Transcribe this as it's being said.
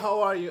How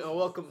are you? And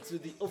welcome to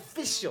the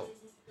official.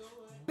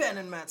 Ben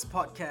and Matt's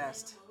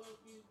podcast.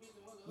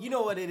 You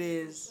know what it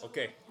is.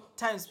 Okay.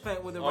 Time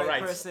spent with the All right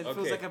right, person feels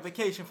okay. like a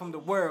vacation from the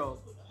world.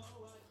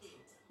 You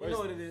Where's, know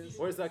what it is.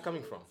 Where's that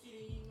coming from?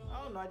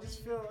 I don't know. I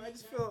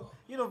just feel.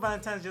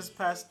 Valentine's just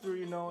passed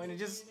through. And it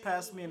just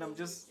passed me, and I'm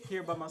just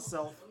here by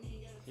myself.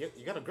 You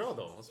got a girl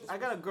though. I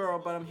got a girl,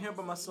 but I'm here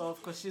by myself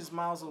because she's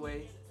miles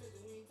away.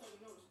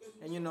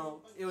 And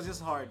it was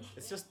just hard.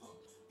 It's just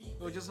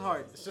It was just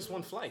hard. it's just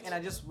one flight. And I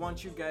just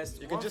want you guys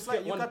to. You can one just flight.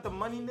 get You one- got the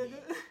money, nigga.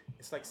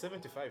 It's like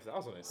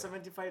 75,000.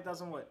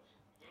 75,000 what?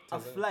 A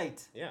Thousand-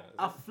 flight. Yeah.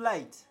 A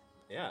flight.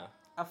 Yeah.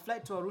 A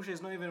flight to Arusha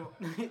is not even.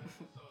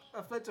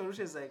 A flight to Arusha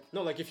is like.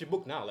 No, like if you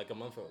book now, like a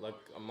month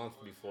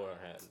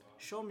beforehand.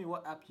 Show me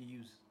what app you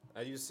use.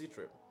 I use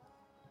C-Trip.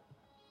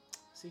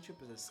 C-Trip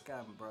is a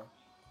scam, bro.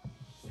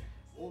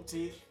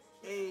 OT.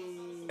 Hey.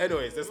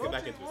 Anyways, let's get OT,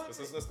 back into OT.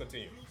 this. Let's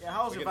continue. Yeah,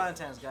 how was We're your gonna-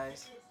 Valentine's,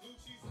 guys?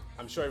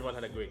 I'm sure everyone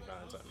had a great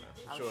Valentine, man.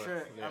 I'm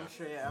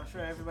Yeah.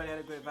 sure everybody had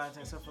a great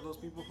Valentine's, except for those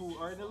people who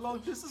are in a long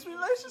distance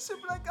relationship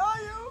like I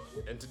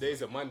am. And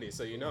today's a Monday,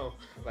 so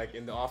like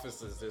in the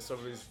offices,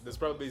 there's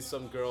probably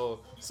some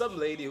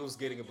lady who's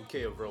getting a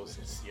bouquet of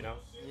roses,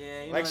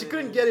 Yeah, Like she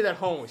couldn't get it at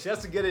home. She has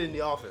to get it in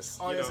the office.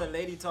 Oh, you there's know? a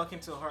lady talking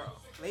to her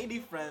lady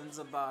friends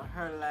about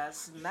her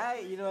last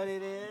night. You know what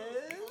it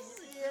is?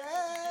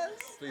 Yes.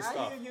 Please I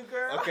stop. hear you,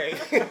 girl.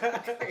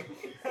 Okay.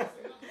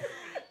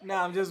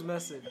 Nah, I'm just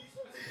messing.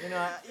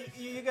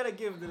 You gotta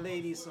give the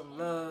ladies some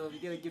love. You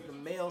gotta give the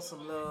male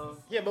some love.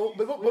 Yeah, but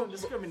We don't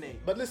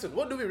discriminate. But listen,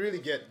 what do we really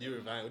get, you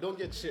and Van? We don't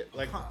get shit.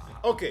 Like,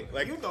 okay,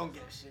 like You don't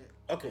get shit.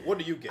 okay, what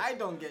do you get? I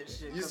don't get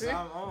shit. You 'Cause see?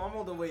 I'm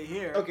all the way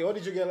here. Okay, what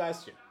did you get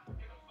last year?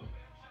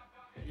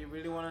 You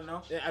really wanna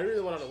know? Yeah, I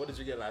really want to know, what did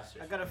you get last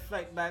year? I got a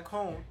flight back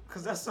home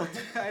because that's what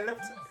I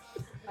left.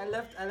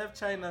 I left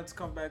China to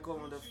come back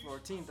home on the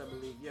 14th, I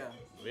believe. Yeah.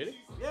 Really?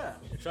 Yeah.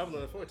 You traveled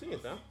on the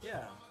 14th, huh?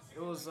 Yeah. It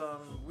was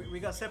we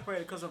got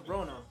separated because of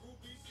Rona.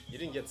 You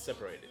didn't get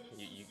separated.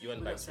 You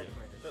went We back got to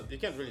separated. No, you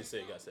can't really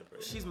say you got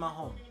separated. She's my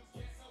home.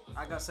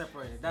 I got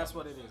separated. That's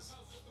what it is.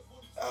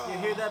 You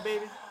hear that,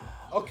 baby?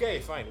 Okay,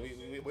 fine.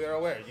 We are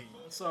aware.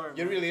 Sorry.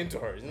 You're man. really into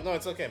her. No,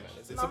 it's okay, man.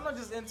 No, I'm not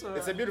just into her.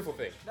 It's a beautiful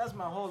thing. That's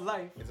my whole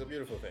life. It's a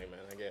beautiful thing, man.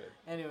 I get it.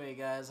 Anyway,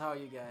 guys, how are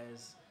you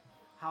guys?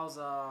 How's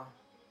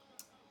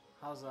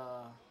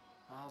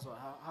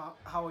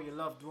how are your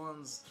loved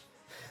ones?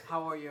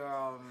 How are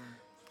your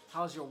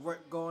how's your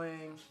work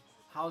going?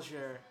 How's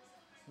your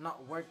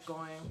not work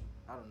going?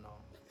 I don't know.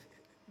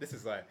 This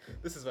is why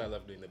I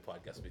love doing the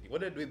podcast with you.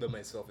 When I do it by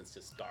myself, it's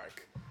just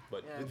dark.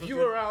 But Yeah, with but you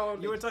you're-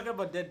 around, You were talking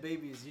about dead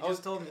babies. You I was-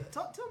 just told me.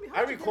 Tell me how I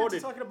did you get recorded-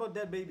 into talking about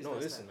dead babies. no,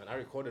 last listen, time? man. I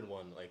recorded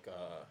one like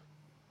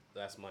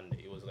last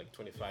Monday. It was like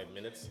 25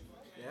 minutes.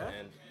 Yeah?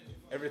 And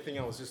everything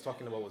I was just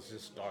talking about was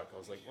just dark. I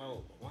was like,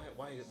 well,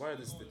 why are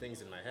this the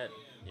things in my head?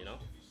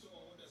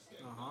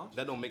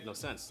 That don't make no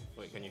sense.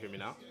 Wait, can you hear me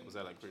now? Was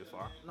that like pretty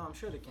far? No, I'm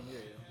sure they can hear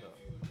you. No.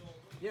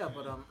 Yeah,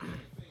 but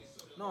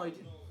no.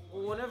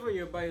 Whenever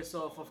you're by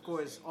yourself, of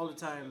course, all the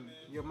time,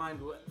 your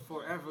mind will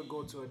forever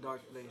go to a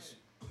dark place.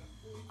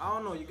 I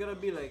don't know. You gotta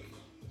be like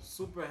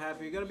super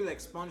happy. You gotta be like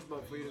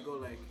SpongeBob for you to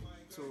go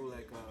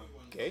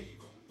Okay.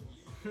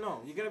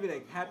 No, you gotta be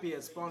like happy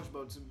as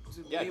SpongeBob to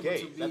Yeah, be able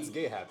gay. to be That's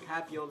gay happy.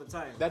 happy all the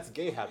time. That's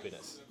gay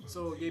happiness.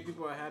 So gay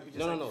people are happy. Just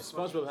No, like no.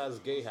 SpongeBob has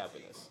gay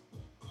happiness.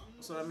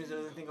 So that means he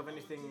doesn't think of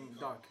anything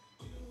dark.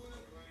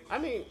 I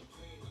mean,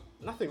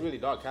 nothing really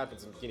dark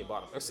happens in Bikini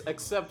Bottom,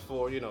 except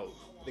for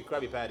the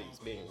Krabby Patties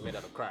being made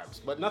out of crabs.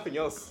 But nothing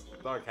else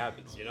dark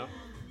happens.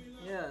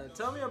 Yeah,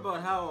 tell me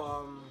about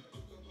how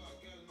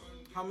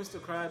Mr.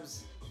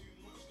 Krabs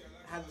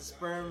had the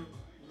sperm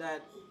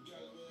that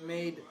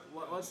made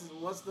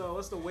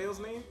what's the whale's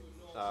name?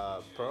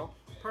 Pearl.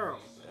 Pearl.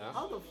 Yeah.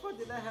 How the fuck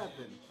did that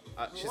happen?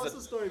 She's What's a-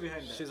 the story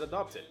behind that? She's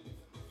adopted.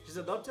 She's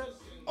adopted?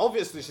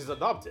 Obviously, she's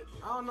adopted.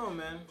 I don't know,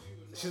 man.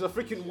 She's a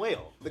freaking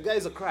whale. The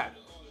guy's a crab.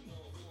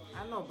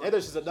 I know, but Either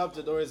she's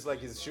adopted or it's like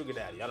his sugar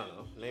daddy. I don't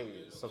know.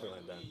 Maybe something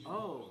like that.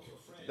 oh,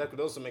 That could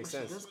also make she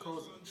sense.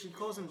 she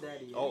calls him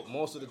daddy. Yeah? Oh,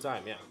 most of the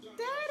time, yeah.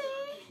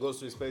 Daddy. Goes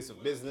to his place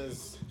of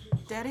business.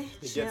 Daddy.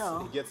 He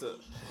Chill. gets a.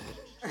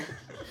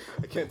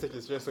 I can't take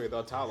you seriously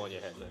without a towel on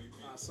your head, man.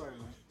 Sorry,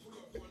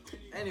 man.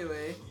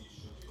 Anyway,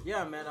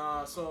 yeah, man.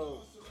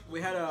 So we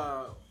had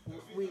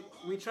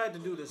we tried to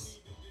do this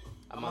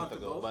A month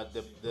ago, but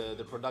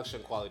the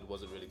production quality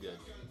wasn't really good.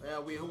 Yeah,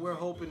 we're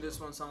hoping this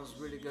one sounds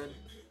really good.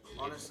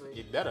 Honestly,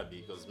 It better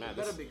be, because man, It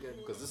better be good.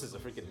 Because this is a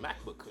freaking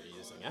MacBook you're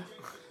using, yeah?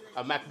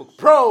 A MacBook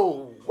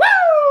Pro.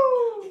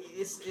 Woo!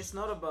 it's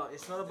not about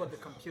the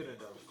computer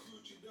though.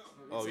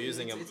 Oh, you're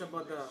using it's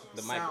about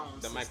the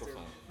sound the system.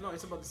 microphone. No,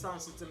 it's about the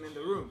sound system in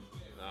the room.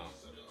 No.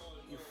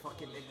 You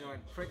fucking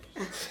ignorant prick.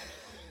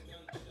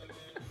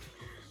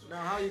 Now,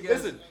 how you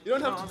guys? Listen, you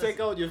don't have No, to take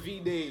out your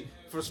V-Day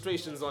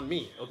frustrations on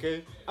me,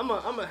 okay? I'm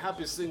a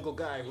happy single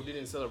guy who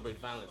didn't celebrate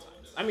Valentine's.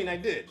 I mean, I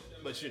did,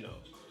 but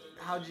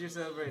How did you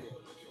celebrate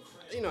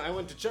it? I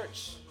went to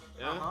church.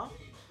 Yeah. Uh huh.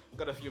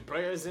 Got a few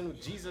prayers in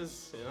with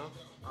Jesus.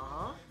 Uh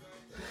huh.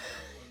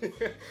 You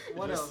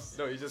What just- else?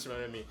 No, you just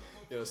reminded me.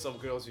 you know, some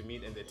girls you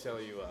meet and they tell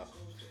you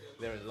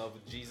they're in love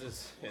with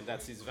Jesus and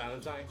that's his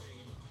Valentine.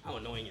 How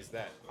annoying is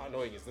that? How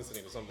annoying is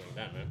listening to something like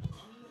that, man?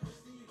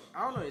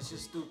 I don't know. It's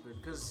just stupid.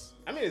 Cause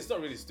I mean, it's not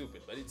really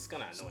stupid, but it's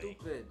kind of annoying.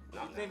 stupid.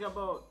 Nah, You think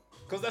about,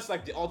 Because that's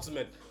like the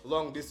ultimate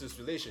long distance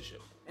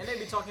relationship. and they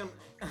be talking,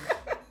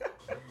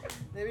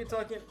 they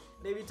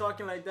be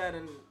talking like that,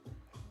 and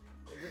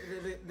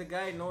the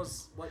guy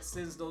knows what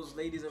sins those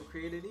ladies have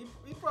created.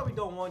 He probably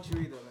don't want you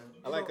either, man.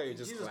 I like how you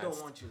just Jesus glanced.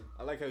 don't want you.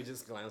 I like how you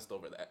just glanced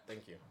over that.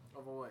 Thank you.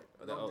 Over what?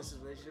 That Long was-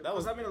 distance relationship. that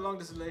was- Because I'm in a long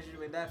distance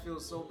relationship, and that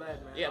feels so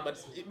bad, man. Yeah,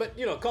 but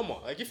you know, come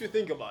on. Like if you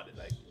think about it,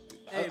 like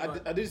Hey,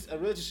 but- a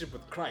relationship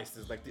with Christ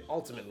is like the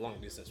ultimate long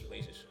distance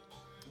relationship.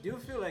 do you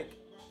feel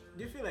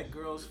like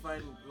girls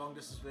find long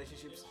distance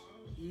relationships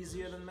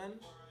easier than men?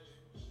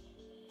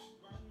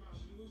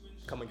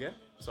 Come again?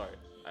 Sorry,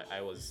 I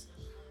No,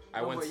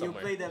 went but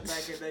somewhere. you played that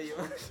back and then you.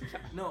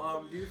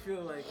 No, do you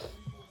feel like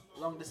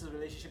long distance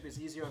relationship is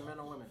easier on men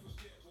or women?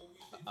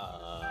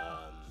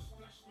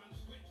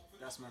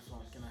 That's my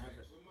phone. Can I have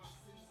it?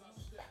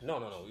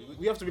 No.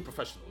 We have to be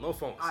professional. No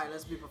phones. All right,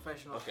 let's be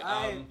professional.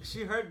 Okay,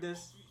 She heard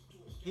this.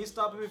 He's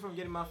stopping me from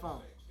getting my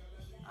phone.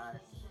 All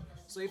right.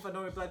 So if I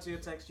don't reply to your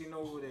text, you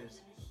know who it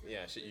is.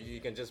 Yeah, you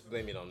can just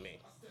blame it on me.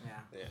 Yeah.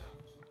 Yeah.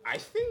 I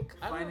think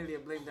I don't, Finally, a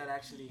blame that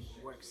actually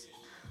works.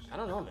 I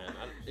don't know, man.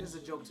 It's a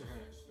joke to her.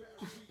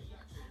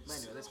 But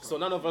anyway, let's go. So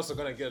none of us are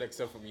gonna get it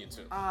except from you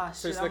two.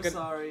 So it's I'm like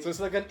sorry. So it's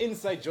like an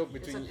inside joke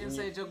It's between an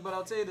inside joke, but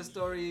I'll tell you the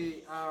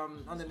story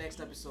on the next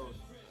episode.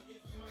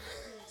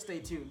 Stay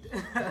tuned.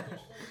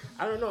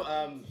 I don't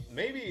know.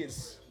 Maybe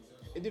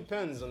it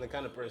depends on the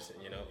kind of person,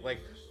 you know, like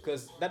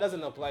because that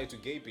doesn't apply to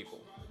gay people,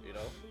 you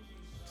know.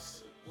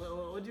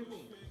 What do you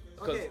mean?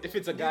 'Cause if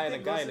it's a guy and a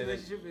guy, then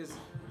relationship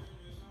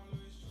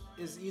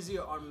is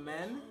easier on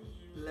men,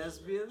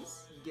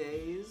 lesbians,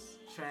 gays,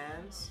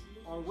 trans,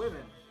 or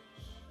women.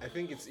 I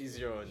think it's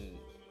easier on.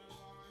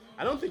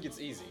 I don't think it's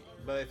easy,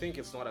 but I think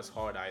it's not as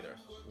hard either,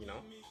 you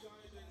know.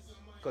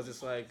 Because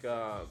it's like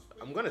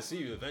I'm gonna see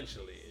you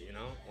eventually, you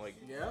know, like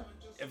Yeah.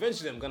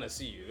 eventually I'm gonna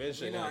see you.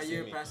 Eventually, You know, you're a gonna see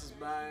year me. passes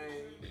by.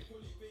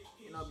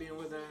 You're not being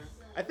with her.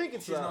 I think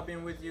it's She's not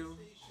being with you.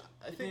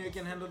 I You think think you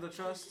can handle the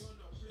trust?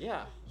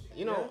 yeah.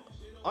 You know,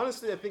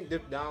 honestly, I think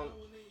deep down,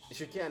 if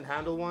you can't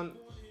handle one,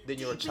 then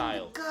you're a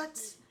child.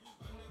 Guts.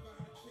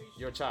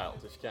 You're a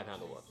child if you can't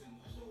handle one.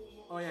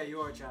 Oh yeah,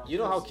 you are a child. You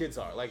know how kids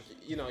are. Like,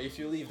 you know, if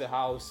you leave the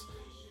house,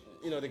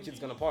 you know, the kid's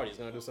gonna party. He's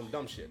gonna do some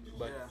dumb shit.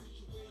 But Yeah.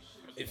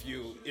 if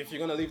you're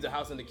gonna leave the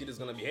house and the kid is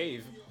gonna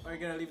behave, Or you're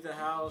gonna leave the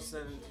house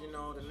and you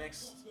know the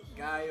next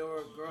guy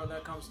or girl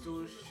that comes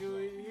through,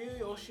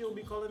 he or she'll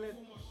be calling it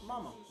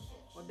mama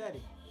or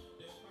daddy.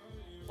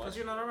 Because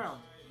you're not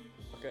around.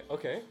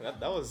 okay, that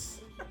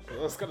was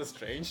kind of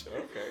strange.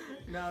 Okay.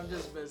 No, I'm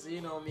just busy.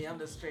 You know me, I'm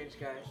the strange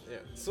guy. Yeah.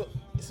 So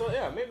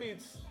yeah, maybe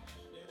it's,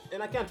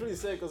 and I can't really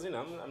say because you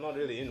know I'm not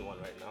really in one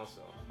right now.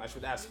 So I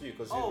should ask you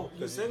because Oh,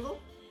 you single?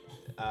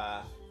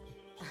 Uh,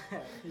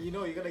 You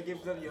know you're gonna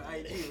give them your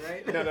ID,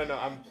 right? no.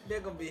 I'm They're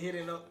gonna be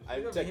hitting up. I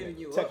They're gonna be hitting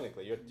you up.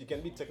 technically you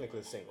can be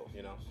technically single.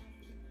 You know.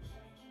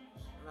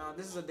 No,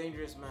 this is a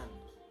dangerous man.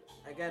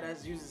 A guy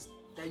that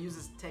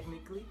uses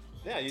technically.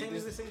 Yeah.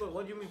 Technically single.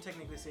 What do you mean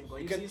technically single?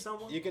 You see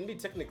someone? You can be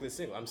technically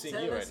single. I'm seeing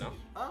Tell you us- right now.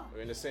 Ah,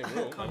 We're in the same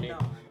room. Calm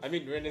down. I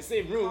mean, we're in the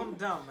same room. calm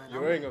down, man.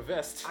 You're wearing a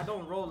vest. I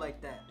don't roll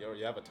like that.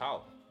 You have a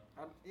towel.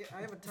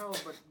 I have a towel,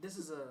 but this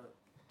is a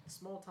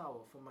small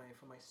towel for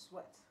my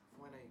sweat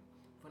when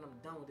I'm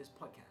done with this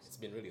podcast. It's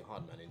been really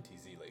hot, man, in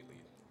TZ lately.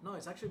 No,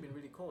 it's actually been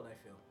really cold. I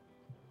feel.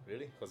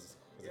 Really? Because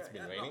it's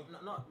been Yeah, raining.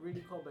 Not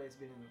really cold, but it's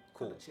been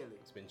Cool. kind of chilly.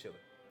 It's been chilly.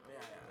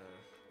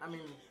 Yeah. I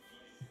mean,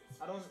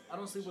 I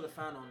don't sleep with a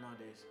fan on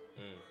nowadays,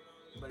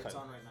 but it's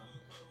Okay. on right now.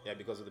 Yeah,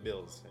 because of the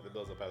bills. The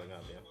bills are piling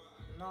up. Yeah.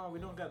 No, we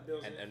don't got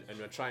bills. And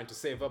we're trying to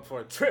save up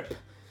for a trip.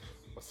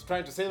 We're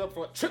trying to save up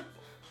for a trip,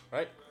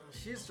 right?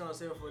 She's trying to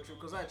save up for a trip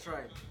because I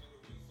tried.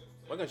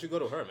 Why can't you go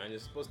to her, man? You're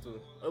supposed to.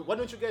 Why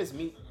don't you guys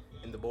meet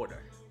in the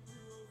border?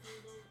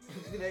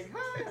 Be like,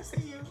 hi, I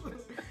see you.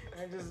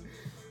 And just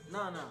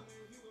no.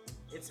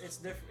 It's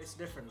different. It's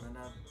different, man.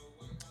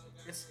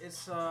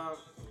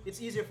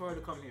 It's easier for her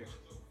to come here.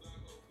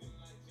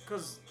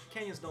 Cause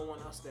Kenyans don't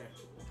want us there.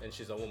 And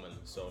she's a woman,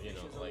 so you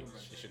know, She's a like woman.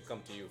 she should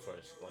come to you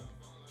first, like,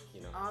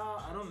 you know.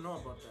 I don't know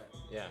about that.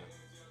 Yeah,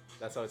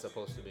 that's how it's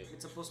supposed to be.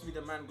 It's supposed to be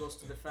the man goes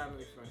to the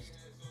family first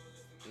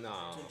No,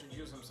 to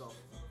introduce himself.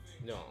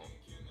 no.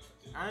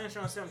 I ain't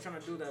trying to say I'm trying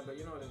to do that, but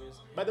you know what it is.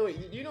 By the way,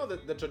 you know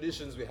the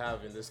traditions we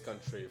have in this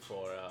country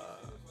for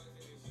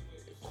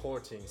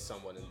courting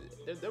someone,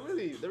 and they're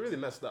really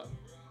messed up.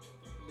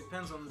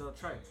 Depends on the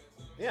tribe.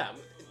 Yeah,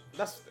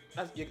 that's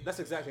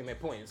exactly my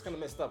point. It's kind of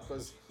messed up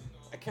because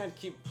I can't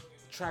keep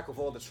track of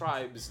all the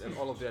tribes and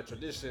all of their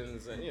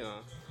traditions, and you know.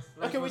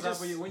 Like Okay, for we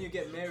example, just when you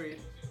get married,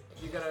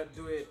 you gotta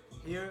do it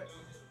here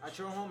at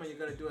your home, and you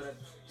gotta do it at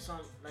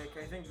some, like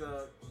I think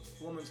the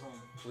woman's home.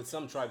 with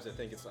some tribes, I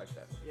think it's like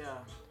that. Yeah,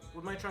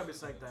 with my tribe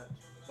it's like that.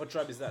 What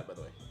tribe is that, by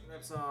the way?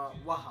 That's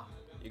Waha.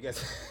 You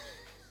guys,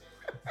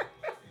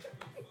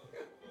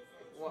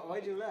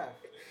 Why'd you laugh?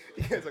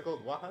 you guys are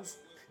called Wahas.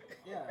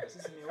 Yeah,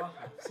 sisi ni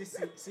waha.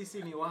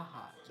 Sisi ni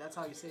waha. That's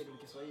how you say it in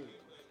Kiswahili.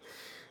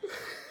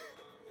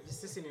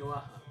 Sisi ni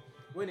waha.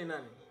 We ni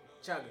nani?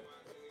 Chaga.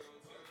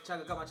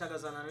 Chaga kama chaga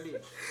za nanili.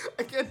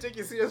 I can't take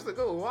you seriously.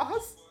 Go,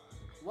 Wahas?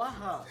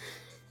 Waha.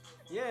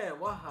 Yeah,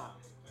 waha.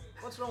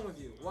 What's wrong with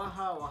you?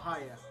 Waha,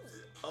 wahaya.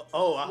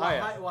 Oh,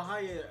 Ahaya.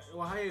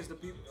 Wahaya is the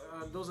people.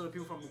 Those are the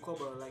people from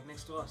Bukoba, like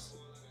next to us.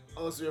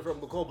 Oh, so you're from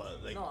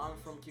Bukoba? Like No, I'm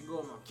from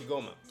Kigoma.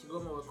 Kigoma.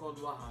 Kigoma, we're called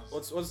wahas.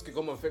 What's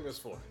Kigoma famous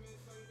for?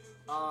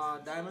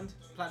 Diamond,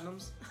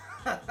 platinums.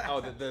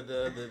 Oh,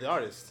 the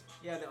artist.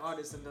 Yeah, the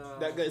artist and the.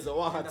 That guy's a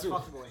Waha and the too.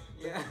 fuckboy.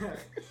 Yeah.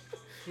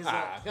 He's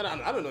I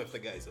don't know if the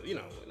guy's, we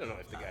don't know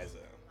if the guy's,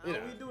 we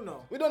do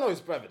know. we don't know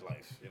his private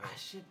life, Ah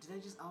shit! Did I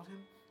just out him?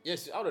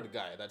 Yes, out of the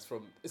guy that's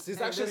from. He's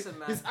Hey, actually, listen,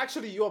 man. he's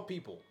actually your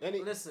people. And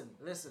Listen,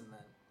 man.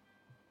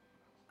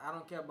 I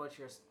don't care about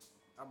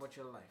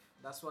your life.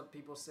 That's what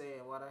people say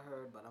and what I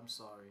heard, but I'm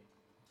sorry.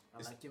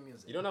 I like your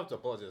music. you don't have to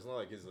apologize. It's not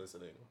like he's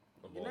listening.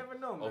 You never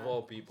know, man. Of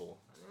all people.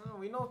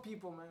 We know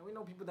people, man. We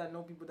know people that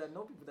know people that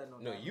know people that know.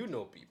 No, that. you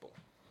know people.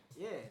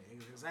 Yeah,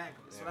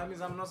 exactly. So Yeah. that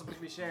means I'm not supposed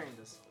to be sharing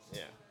this.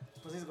 Yeah.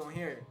 Because he's gonna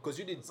hear it. Because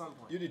you did At some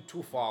point. you did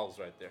 2 fouls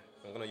right there.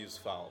 I'm gonna use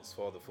fouls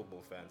for all the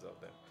football fans out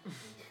there.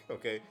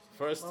 Okay.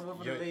 First, What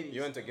about the ladies?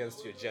 you went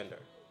against your gender.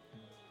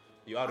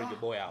 You outed your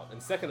boy out.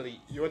 And secondly,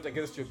 you went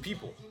against your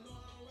people.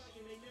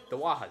 The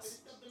Wahas.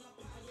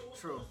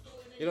 True.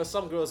 You know,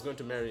 some girl's going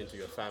to marry into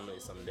your family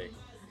someday.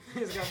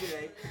 He's gonna be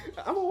like,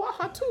 I'm a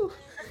Waha too.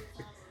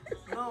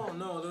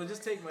 no, they'll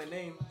just take my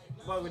name.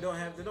 But they don't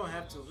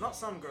have to. Not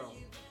some girl.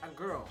 A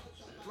girl.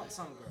 Not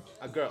some girl.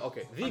 A girl,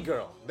 okay. The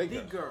girl. The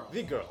The girl.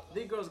 The girl.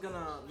 The girl's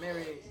gonna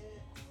marry.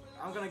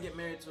 I'm gonna get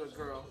married to a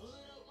girl.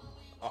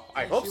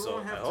 I And hope she so.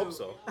 won't I have hope to-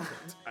 so.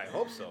 I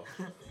hope so.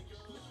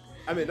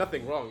 I mean,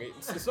 nothing wrong.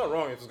 It's not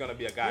wrong if it's gonna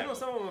be a guy. You know,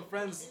 some of my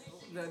friends,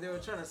 they were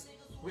trying to.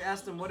 We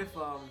asked them, what if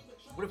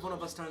one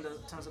of us turns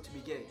out to be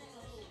gay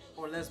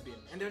or lesbian,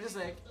 and they're just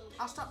like,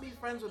 I'll stop being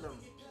friends with them.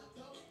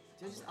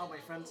 They're just out my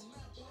friends.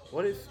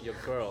 What if your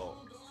girl?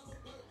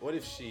 What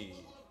if she?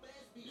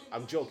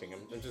 I'm joking.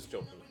 I'm just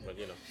joking. But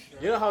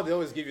you know how they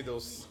always give you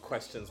those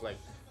questions like,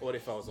 what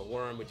if I was a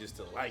worm? Would you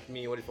still like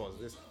me? What if I was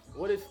this?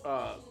 What if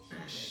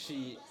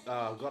she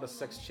got a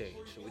sex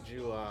change? Would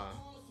you?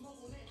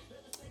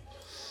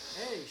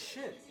 Hey,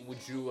 shit. Would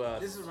you?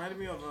 This is reminding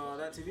me of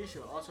that TV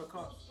show,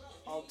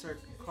 Altered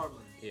Carbon.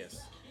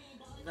 Yes.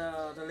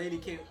 The lady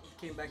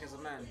came back as a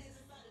man,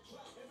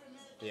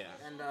 Yeah.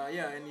 and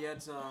and he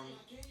had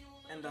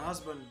and the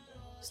husband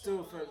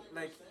still felt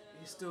like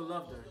he still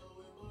loved her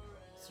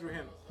through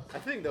him. I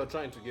think they were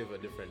trying to give a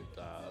different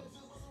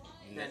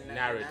Dynamic?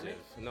 narrative.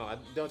 No,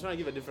 they were trying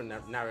to give a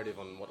different narrative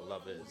on what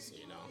love is.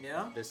 You know.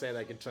 Yeah? They say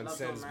like it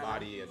transcends matter.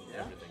 body and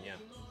Yeah? everything.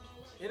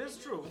 Yeah. It is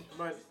true,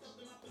 but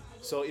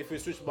So if we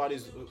switch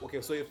bodies,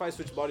 okay. So if I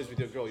switch bodies with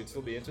your girl, you'd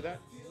still be into that?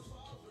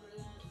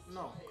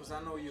 no, because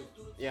I know you.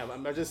 Yeah,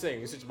 I'm just saying,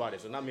 you switch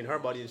bodies. So not mean her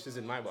body and she's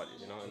in my body,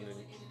 you know. And then,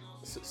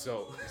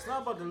 so It's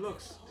not about the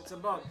looks. It's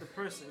about the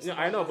person. It's yeah,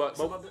 about I know, the- but it's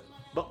about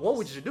but what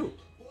would you do?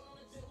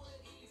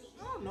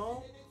 I don't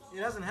know. It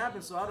hasn't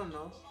happened, so I don't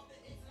know.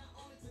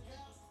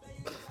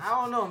 I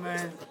don't know,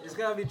 man. It's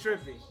gotta be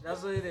trippy.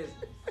 That's what it is.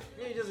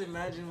 You just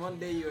imagine one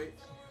day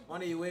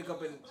you wake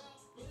up and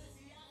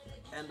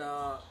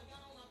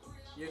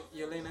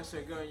you lay next to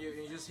a girl and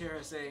you just hear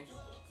her say,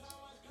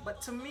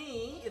 but to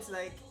me it's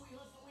like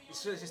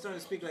she's starting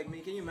to speak like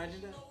me. Can you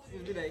imagine that?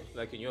 You'd be like,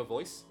 Like in your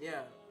voice?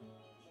 yeah.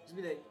 Just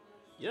be like,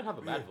 You don't have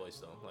a bad voice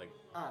though. Like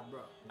bro.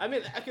 I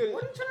mean, I could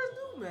What are you trying to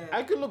do, man?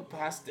 I could look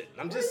past it.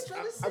 What are you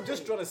trying to I'm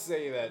just say? trying to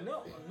say that.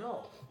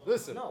 No.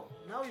 Listen, No.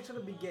 Now you're trying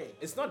to be gay.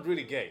 it's not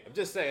really gay. I'm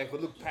just saying I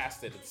could look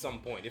past it at some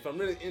point. If I'm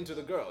really into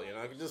the girl, you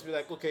know, I could just be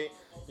like, okay,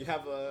 you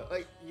have a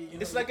like. You know,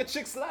 It's like a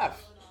chick's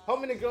laugh. How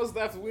many girls'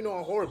 laughs do we know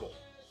are horrible?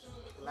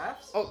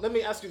 Laughs? Oh, let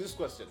me ask you this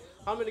question: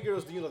 how many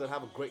girls do you know that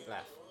have a great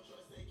laugh?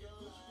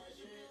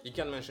 You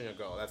can't mention your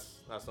girl. That's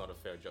not a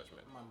fair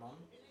judgment. My mom.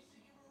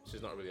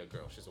 She's not really a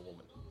girl. She's a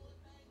woman.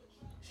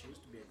 She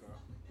used to be a girl.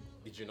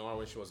 Did you know her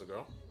when she was a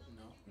girl?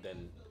 No.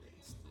 Then,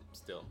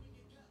 still,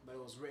 But it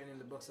was written in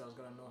the books that I was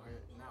gonna know her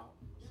now.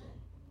 So,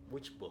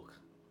 which book?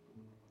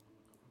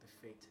 the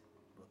Fate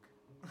book.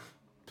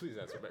 Please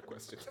answer that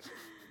question.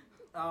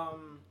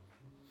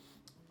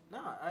 No,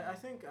 I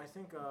think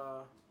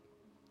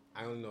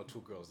I only know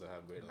 2 girls that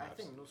have great I laughs.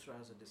 think Nusra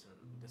has a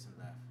decent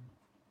laugh.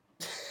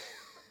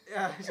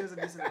 Yeah, she has a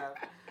decent laugh.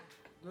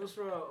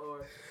 Nusra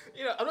or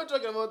You know, I'm not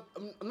talking about.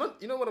 I'm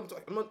not. You know what I'm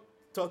talking. I'm not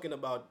talking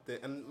about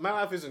the. And my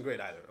laugh isn't great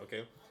either.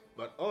 Okay,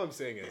 but all I'm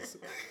saying is.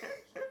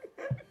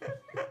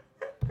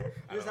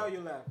 I this is don't- how you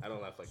laugh. I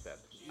don't laugh like that.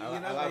 You I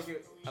laugh laugh. like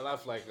you- I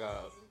laugh like.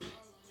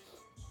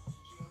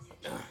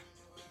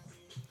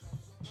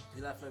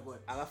 You laugh like what?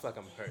 I laugh like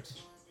I'm hurt.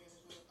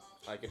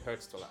 Like it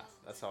hurts to laugh.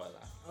 That's how I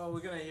laugh. Oh, we're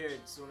gonna hear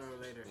it sooner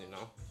or later. You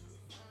know.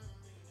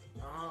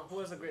 Who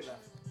has a great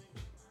laugh?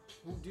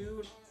 Who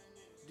do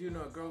you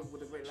know a girl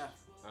with a great laugh?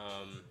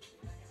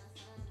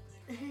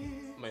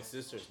 My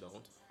sisters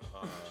don't.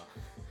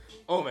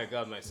 Oh my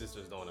God, my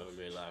sisters don't have a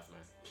great laugh,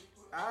 man.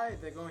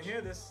 Alright, they're gonna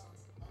hear this.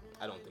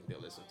 I don't think they'll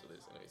listen to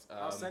this, anyways.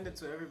 I'll send it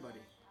to everybody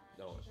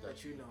No,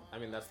 that you know. I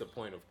mean, that's the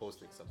point of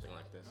posting something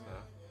like this.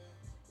 Huh?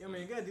 Yeah,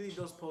 man, you gotta delete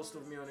those posts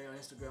of me on your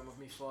Instagram of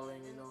me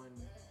falling, and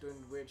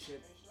doing weird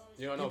shit.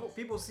 You don't know.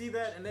 People see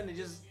that and then they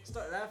just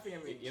start laughing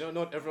at me. You know,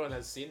 not everyone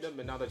has seen them,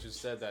 but now that you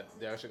said that,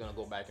 they're actually gonna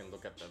go back and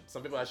look at them.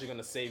 Some people are actually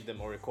gonna save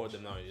them or record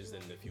them now and use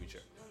them in the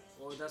future.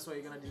 Well, that's why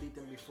you're gonna delete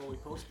them before we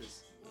post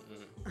this.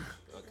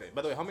 Okay.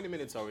 By the way, how many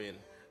minutes are we in?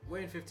 We're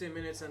in 15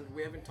 minutes and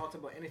we haven't talked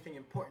about anything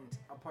important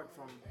apart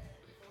from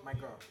my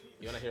girl.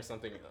 You wanna hear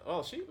something?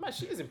 Oh, she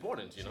is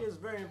important. You know. She is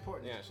very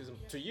important. Yeah, she's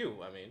to you.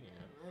 I mean,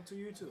 And to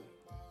you too.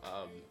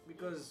 Um,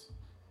 Because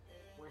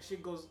when she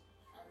goes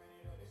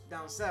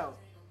down south,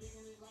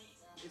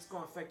 it's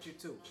gonna affect you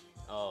too.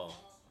 oh,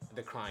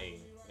 the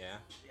crying. Yeah.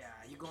 Yeah,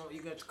 you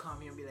got to call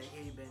me and be like,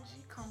 hey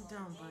Benji, calm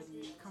down,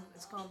 buddy.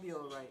 It's gonna be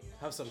alright.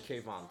 Have some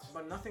K-Vant.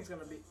 But nothing's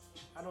gonna be.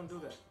 I don't do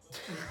that.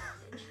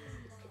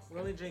 We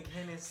only drink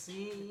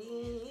Hennessy.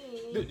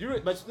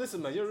 Dude, but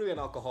listen, man, you're really an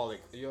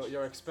alcoholic.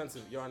 You're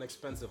expensive. You're an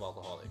expensive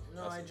alcoholic.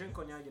 No, I drink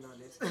cognac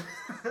nowadays.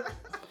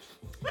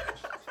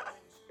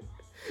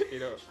 You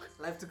know,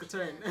 Life took a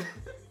turn.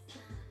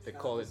 they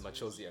call it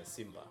Machozi and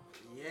Simba.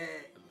 Yeah.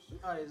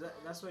 Oh,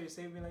 that's why you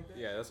saved me like that?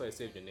 Yeah, that's why I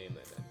saved your name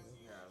like that.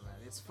 Yeah, man,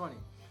 it's funny.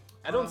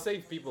 I don't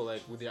save people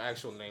like with their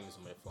actual names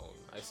on my phone.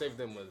 I save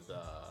them with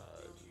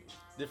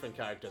different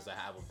characters I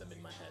have of them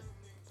in my head.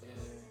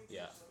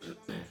 Yeah.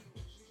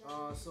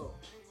 Yeah. So.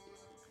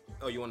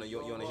 Oh, you wanna hear?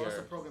 What's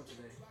the program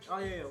today? Oh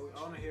yeah.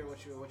 I wanna hear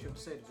what you have to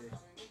say today.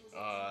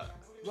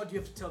 What do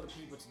you have to tell the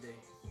people today?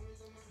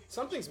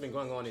 Something's been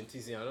going on in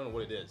TZ. I don't know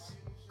what it is,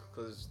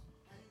 cause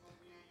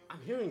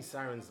I'm hearing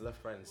sirens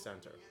left, right, and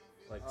center.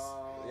 Like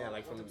yeah,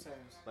 like from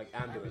sirens? like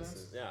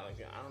ambulances. Yeah, like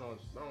I don't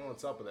know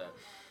what's up with that.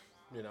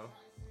 You know.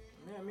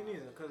 Yeah, me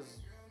neither. Cause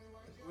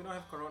we don't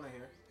have corona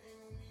here.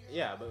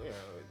 Yeah, but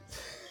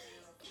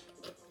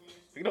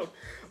you know,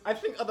 I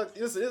think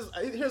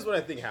here's what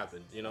I think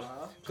happened. You know,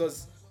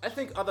 because I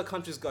think other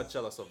countries got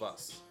jealous of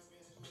us.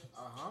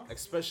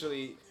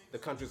 Especially the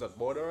countries that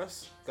border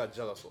us got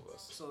jealous of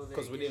us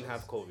because we didn't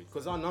have COVID.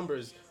 Because our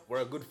numbers were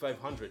a good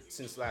 500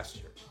 since last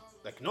year.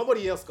 Like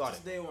nobody else got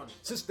Since day one.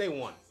 Since day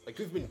one. Like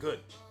we've been good.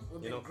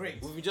 We've been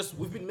great.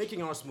 We've been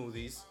making our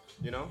smoothies.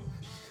 You know,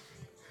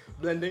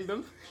 blending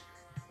them.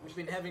 We've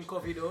been having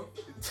coffee though.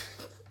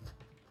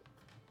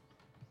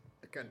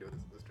 I can't do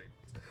this with a straight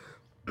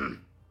face.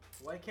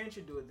 Why can't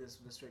you do it this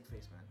with a straight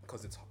face, man?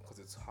 Because it's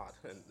hot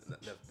and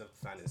the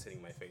fan is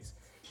hitting my face.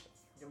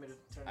 You want me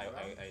to turn it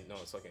around? I know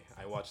it's okay.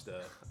 I watched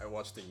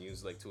the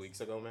news like 2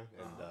 weeks ago, man,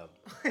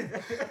 and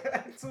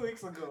 2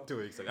 weeks ago. 2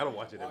 weeks ago. I don't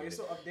watch it Oh, every you're day.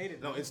 so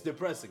updated. No, man. it's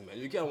depressing, man.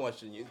 You can't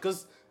watch the news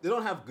because they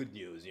don't have good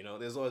news. You know,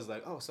 there's always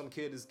like, oh, some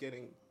kid has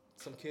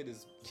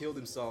killed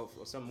himself,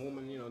 or some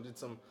woman, did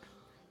some,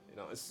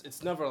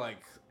 it's never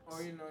like.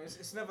 Or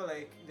it's never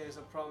like there's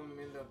a problem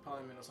in the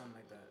parliament or something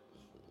like that.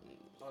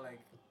 Or like.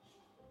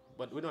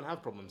 But we don't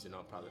have problems in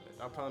our parliament.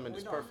 Our parliament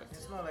is perfect.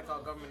 It's not like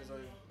our government is.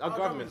 Our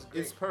government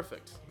great. is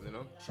perfect.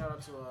 Shout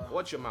out to.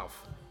 Watch your mouth.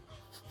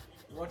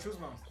 Watch whose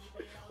mouth?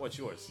 Watch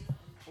yours.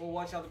 Or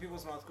watch other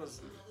people's mouth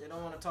because they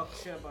don't want to talk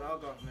shit about our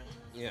government.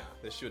 Yeah,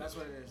 they should. That's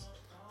what it is.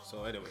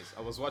 So, anyways,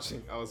 I was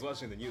watching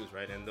the news,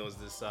 right? And there was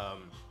this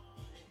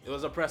it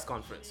was a press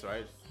conference,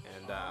 right?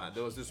 And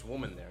there was this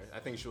woman there. I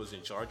think she was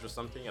in charge or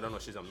something. I don't know.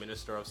 She's a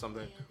minister or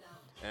something.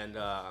 And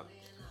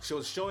she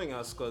was showing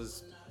us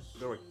because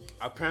there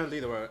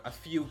were a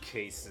few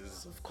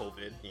cases of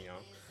COVID,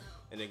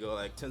 and they go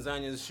like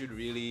Tanzanians should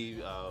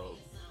really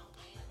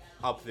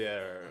up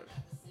their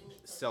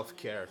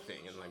self-care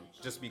thing and like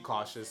just be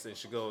cautious. And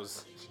she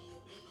goes,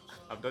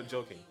 I'm not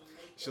joking.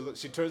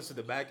 She turns to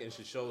the back and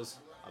she shows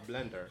a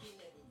blender.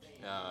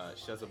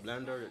 She has a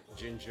blender,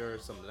 ginger,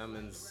 some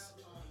lemons.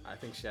 I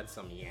think she had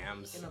some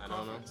yams. I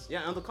don't know.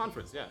 Yeah, on the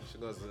conference. Yeah, she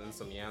goes and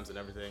some yams and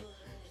everything.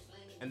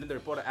 And then the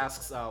reporter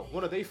asks,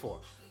 "What are they for?"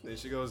 And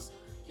she goes,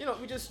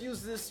 "We just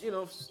use this,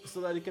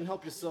 so that you can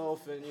help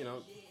yourself and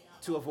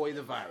to avoid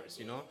the virus.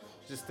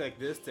 Just take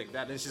this, take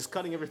that." And she's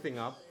cutting everything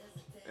up,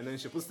 and then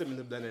she puts them in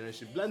the blender and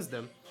she blends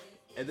them,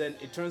 and then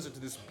it turns into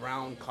this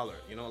brown color,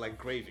 like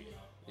gravy.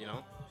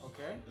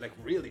 Okay. Like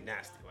really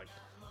nasty,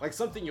 like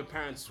something your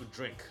parents would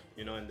drink,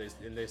 and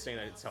they're saying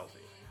that it's healthy,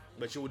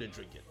 but you wouldn't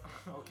drink it.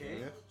 Okay.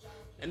 Yeah?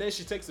 And then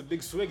she takes a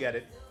big swig at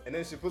it, and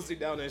then she puts it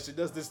down and she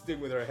does this thing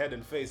with her head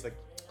and face, like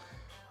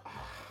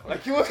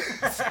he was,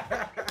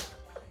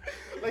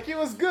 like he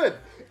was good.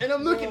 And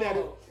I'm looking at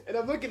it,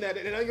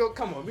 and I go,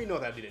 come on, we know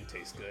that didn't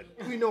taste good.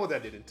 We know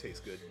that didn't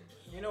taste good.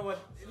 You know what?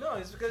 No,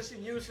 it's because she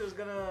knew she was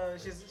gonna.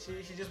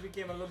 She just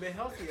became a little bit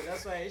healthier.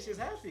 That's why she's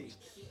happy.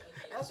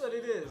 That's what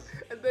it is.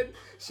 And then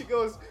she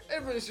goes,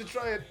 everybody should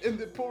try it. And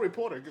the poor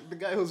reporter, the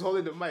guy who's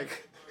holding the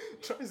mic,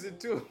 tries it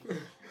too.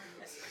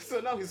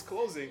 So now he's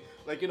closing.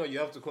 Like, you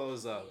have to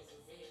close the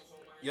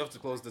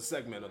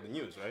segment of the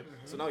news, right?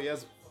 Mm-hmm. So now he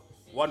has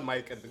one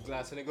mic at the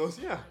glass and he goes,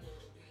 yeah,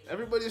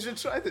 everybody should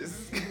try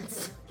this.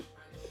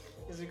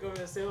 He's becoming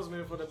a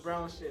salesman for the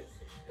brown shit.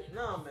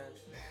 No, man.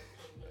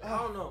 I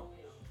don't know.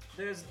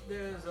 There's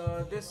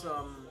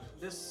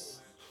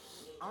this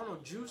I don't know,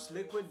 juice,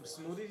 liquid,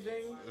 smoothie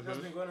thing that's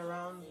been going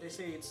around. They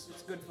say it's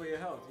good for your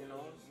health, you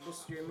know,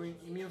 boost your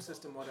immune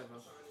system, whatever.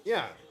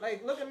 Yeah,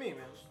 Like, look at me,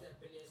 man.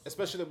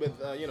 especially with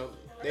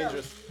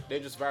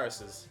dangerous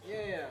viruses.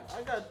 Yeah.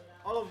 I got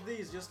all of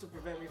these just to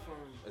prevent me from.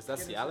 Is that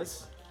getting Cialis?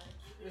 sick.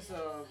 This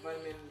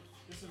vitamin.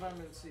 This is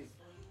vitamin C.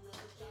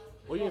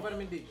 What do No, you?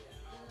 vitamin D.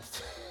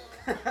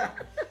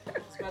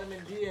 It's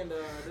vitamin D, and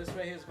this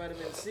right here is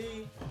vitamin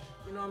C.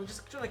 You know, I'm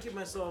just trying to keep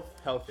myself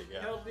Healthy,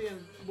 yeah. healthy and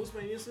boost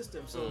my immune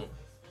system. So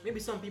maybe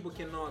some people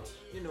cannot,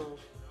 you know,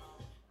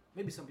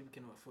 maybe some people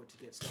cannot afford to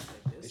get stuff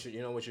like You this. should,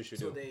 you know what you should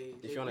So do? they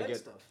If you wanna blend get,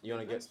 stuff. you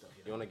wanna They blend get, stuff,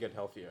 you you know? wanna get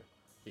healthier,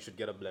 you should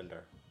get a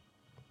blender.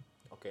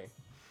 Okay,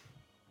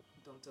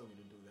 Don't tell me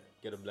to do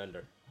that. get a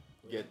blender.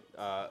 Get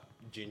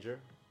ginger,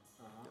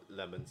 Uh-huh.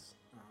 lemons,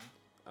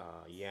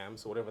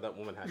 yams, whatever that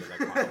woman had in that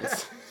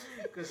conference.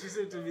 Because she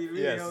seemed to be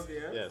really yes, healthy,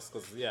 yeah? yes,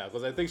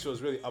 because I think she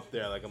was really up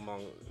there, like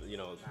among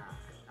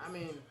I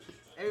mean,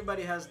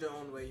 everybody has their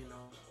own way, you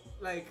know.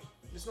 Like,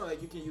 it's not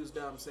like you can use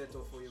the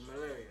Mseto for your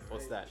malaria.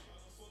 What's right?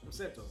 that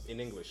Mseto. in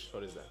English?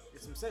 What is that?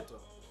 It's Mseto.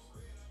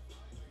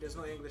 There's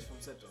no English for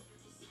Mseto.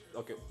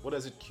 Okay, what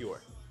does it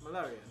cure?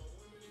 Malaria.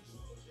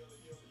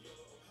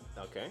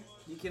 Okay,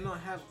 You cannot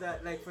have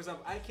that. Like, for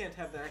example, I can't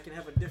have that. I can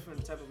have a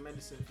different type of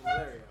medicine for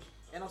malaria,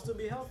 and I'll still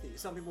be healthy.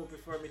 Some people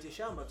prefer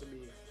mitishamba to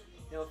be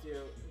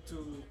healthier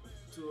to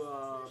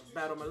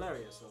battle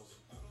malaria. So,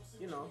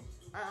 you know,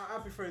 I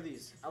prefer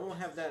these. I won't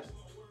have that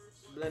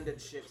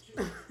blended shit.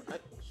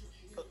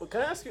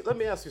 can I ask you? Let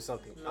me ask you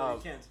something. No,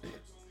 you can't.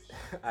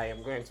 I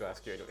am going to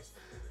ask you anyways.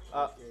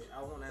 Okay,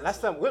 I won't answer.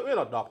 Last time we're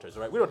not doctors,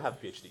 right? We don't have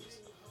PhDs.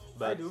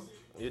 But I do.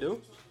 You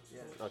do?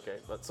 Yeah. Okay,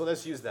 but so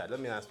let's use that. Let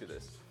me ask you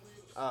this: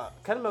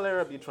 can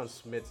malaria be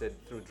transmitted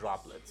through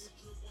droplets?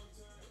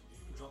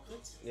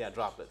 Droplets? Yeah,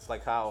 droplets.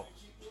 Like how?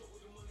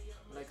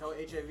 Like how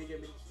HIV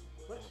can be.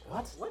 What?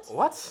 What? What?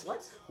 What?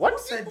 What? What? Who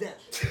said that?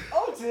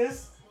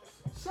 Otis!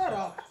 Shut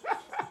up!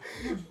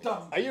 You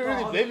dumb. Are you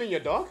really dog. blaming your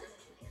dog?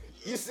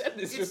 You said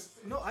this. It's,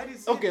 Just no, I didn't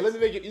say okay. this. Let me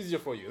make it easier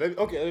for you. Let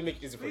me make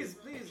it easier for Please,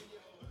 you. please.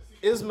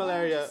 Is Why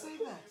malaria would you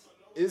say that?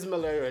 is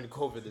malaria and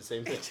COVID the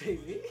same thing?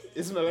 HIV?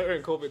 Is malaria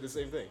and COVID the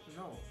same thing?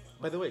 No.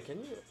 By the way,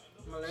 can you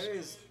Malaria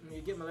is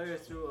you get malaria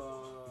through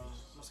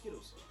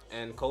mosquitoes,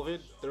 and COVID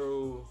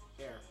through?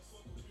 air,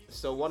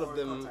 So one Or of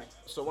them. contact.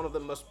 So one of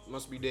them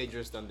must be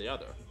dangerous than the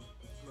other.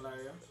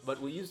 malaria.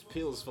 But we use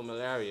pills for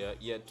malaria,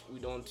 yet we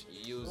don't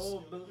use.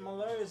 Oh, but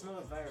malaria is not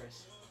a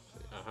virus.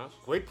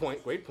 Great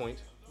point. Great point.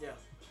 Yeah.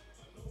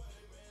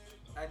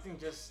 I think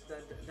just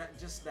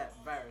that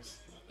virus.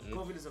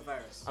 COVID is a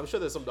virus. I'm sure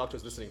there's some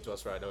doctors listening to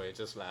us right away,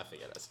 just laughing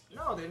at us.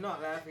 No, they're not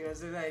laughing.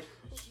 They're like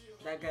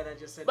that guy that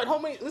just said. But how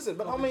many? Listen.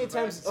 But how COVID many is a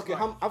virus, times? it's Okay,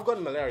 fine. I've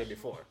gotten malaria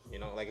before. You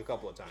know, like a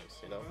couple of times.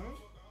 You know. Mhm.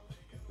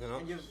 You know.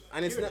 And you've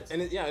And it's cured not. it.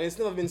 And and it's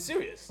never been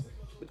serious.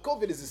 But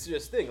COVID is a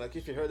serious thing. Like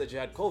if you heard that you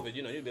had COVID,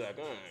 you know, you'd be like,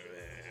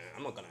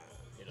 I'm not gonna.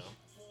 You know.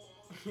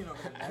 You know.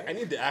 I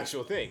need the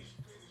actual thing.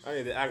 I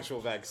need the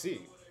actual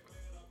vaccine.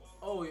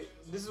 Oh,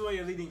 this is what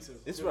you're leading to.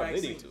 This is the what I'm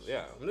leading vaccine. to.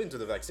 Yeah, I'm leading to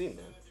the vaccine,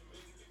 man.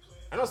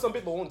 I know some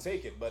people won't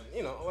take it, but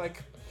you know,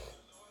 like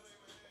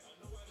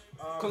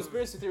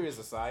conspiracy theories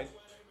aside.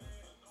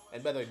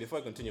 And by the way, before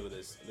I continue with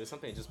this, there's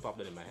something that just popped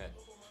in my head.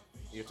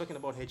 You're talking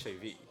about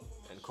HIV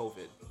and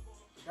COVID.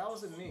 That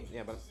wasn't me.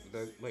 Yeah, but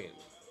wait,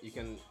 you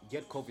can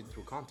get COVID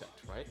through contact,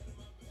 right?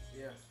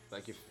 Yeah.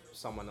 Like if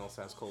someone else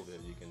has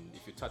COVID, you can,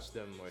 if you touch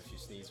them or if you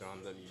sneeze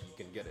around them, you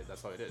can get it.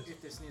 That's how it is.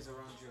 If they sneeze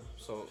around you,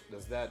 So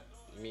does that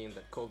mean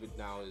that COVID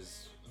now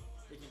is?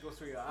 it can go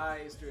through your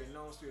eyes, through your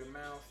nose, through your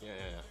mouth, Yeah,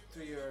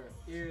 through your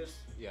ears,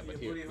 yeah. through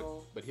But your here, booty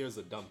hole. but here's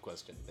a dumb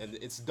question, and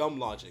it's dumb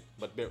logic.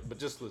 But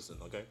just listen,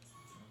 okay?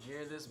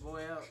 Hear this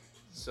boy out.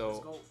 Let's So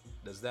go.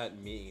 does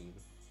that mean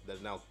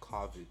that now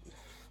COVID?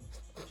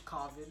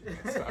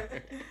 COVID.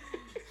 Sorry.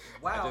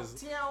 Wow. I just-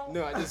 Tiao.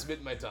 No, I just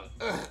bit my tongue.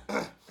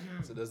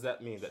 So does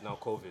that mean that now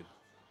COVID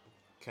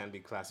can be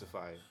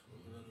classified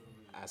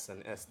as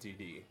an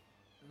STD?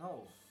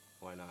 No,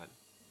 Why not?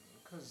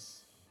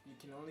 because you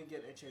can only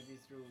get HIV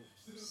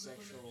through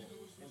sexual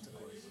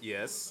intercourse.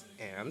 Yes,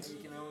 and And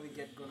you can only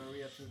get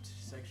gonorrhea through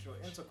sexual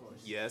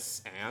intercourse.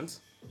 yes, and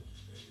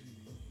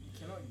You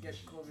cannot get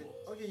COVID.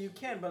 Okay, you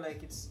can, but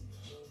like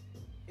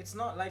it's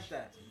not like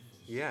that.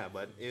 yeah,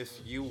 but if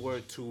you were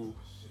to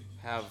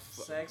have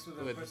Sex with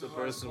a person the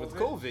who has person with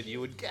COVID? COVID, you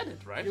would get it,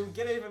 right? You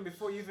get it even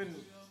before you even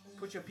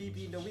put your pee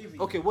in the wee wee.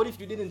 Okay, what if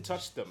you didn't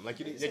touch them? Like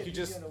you, You did, said like you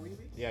pee-pee just, on the wee-wee?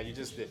 yeah, you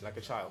just did, like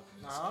a child.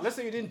 Uh-huh. Let's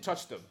say you didn't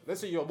touch them. Let's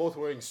say you're both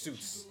wearing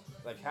suits,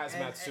 like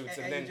hazmat suits,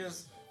 and then you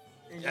just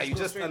yeah, you go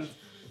just straight-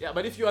 yeah.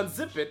 But if you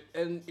unzip it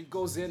and it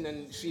goes in,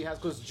 and she has,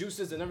 because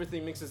juices and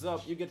everything mixes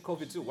up, you get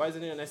COVID too. Why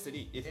isn't it an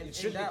STD? It In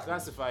should be that-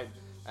 classified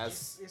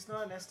as. It's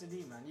not an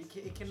STD, man.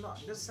 It cannot.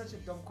 This is such a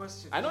dumb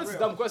question. I know for it's a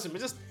real. dumb question,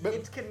 but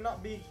It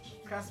cannot be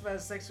classified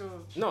as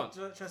sexual No.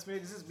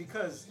 transmitted disease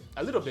because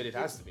a little bit it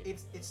has to be.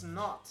 it's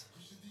not.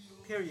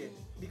 Period.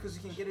 Because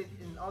you can get it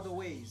in other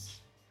ways.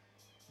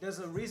 There's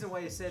a reason why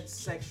it said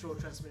sexual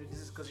transmitted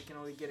disease because you can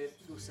only get it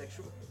through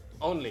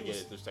Only get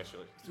it through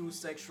sexually.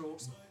 sexual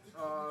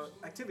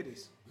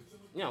activities.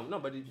 Yeah, no,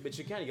 but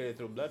you can't get it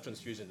through blood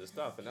transfusion and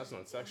stuff, and that's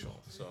not sexual.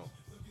 So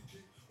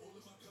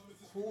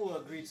Who will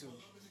agree to?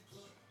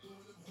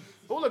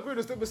 who will agree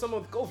to still be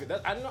someone with COVID?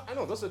 That I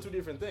know those are two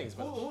different things.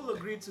 Who But will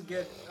agree to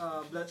get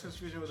blood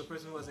transfusion with a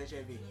person who has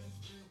HIV?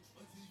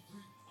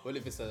 well,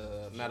 if it's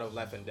a matter of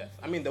life and death,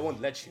 I mean they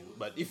won't let you.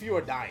 But if you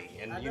are dying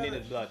and I'd you rather-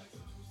 needed blood,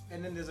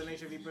 And then there's an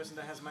HIV person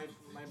that has my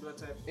blood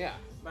type. yeah.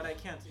 But I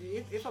can't.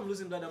 If I'm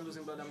losing blood, I'm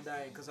losing blood. I'm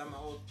dying because I'm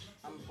old.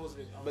 I'm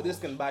positive. I'm But this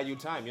old. can buy you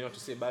time, to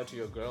say bye to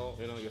your girl,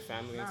 your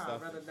family and Nah,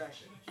 stuff. I'd rather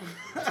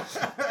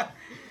die.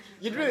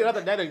 You'd really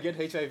rather die than get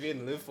HIV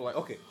and live for like,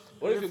 okay,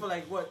 what if Live you, for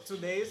like what, 2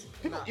 days?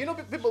 people, Nah.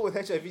 people with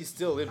HIV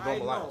still live I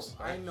normal know, lives,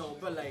 I right? know,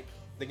 but like,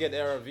 They get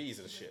ARVs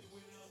and shit.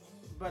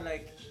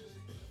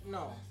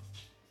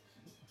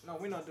 No,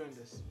 we're not doing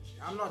this.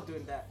 I'm not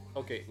doing that.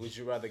 Okay, would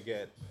you rather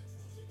get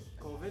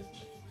COVID.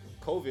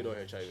 COVID or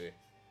HIV?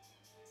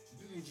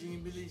 Billie Jean,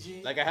 Billie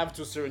Jean. Like I have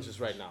two syringes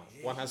right now.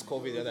 One has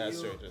COVID, the other has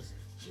syringes.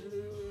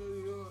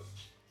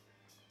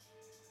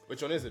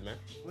 Which one is it, man?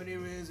 When it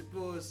rains, it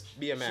pours.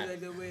 Be a man. She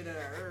like the way that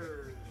I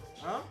heard.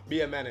 Huh?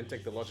 Be a man and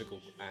take the logical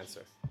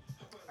answer.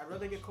 I'd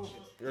rather get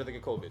COVID. You'd rather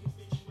get COVID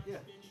Yeah.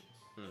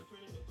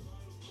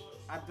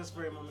 At this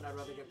very moment, I'd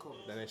rather get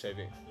COVID. than HIV.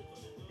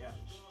 Yeah.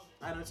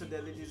 I know it's a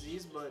deadly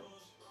disease, but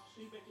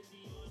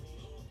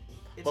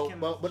it But, can.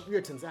 but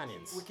we're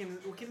Tanzanians. we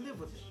can live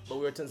with it. But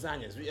we're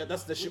Tanzanians.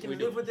 That's the We shit can we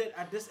live do. with it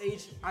at this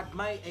age. At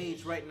my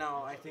age right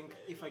now, I think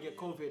if I get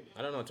COVID,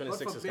 I don't know, God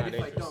 26 is forbid kind if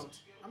of I dangerous. don't.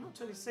 I'm not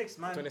 26,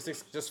 man.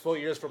 26, just 4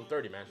 years from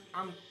 30, man.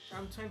 I'm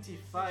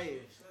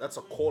 25. That's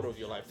a quarter of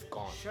your life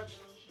gone. Shut.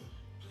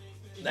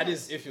 That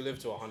Yes. is if you live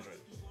to 100.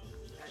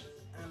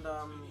 And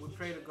we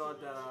pray to God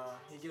that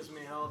He gives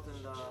me health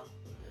and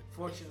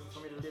fortune for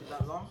me to live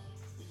that long,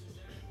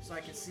 so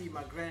I can see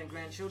my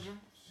grandchildren.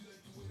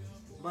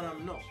 But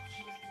no.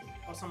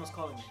 Oh, someone's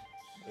calling me.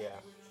 Yeah.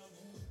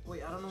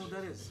 Wait, I don't know who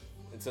that is.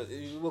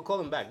 We'll call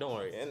him back, don't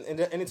worry.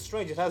 And it's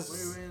strange, it has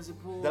Where is the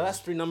pool? the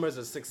last three numbers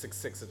are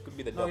 666. It could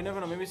be the No, double. you never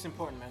know. Maybe it's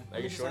important, man. Are Let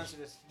me you just sure? answer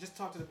this. Just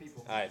talk to the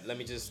people. Alright, let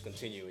me just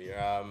continue here.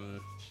 Hello?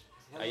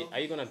 Are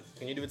you gonna,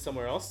 can you do it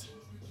somewhere else?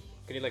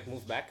 Can you like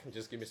move back and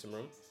just give me some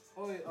room?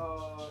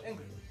 Oh,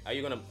 Ingrid. Are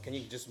you gonna, can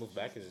you just move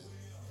back? Sorry,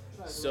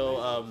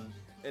 So,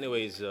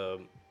 anyways, the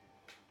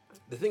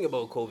thing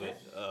about COVID,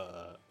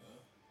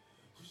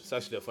 it's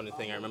actually a funny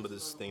thing. I remember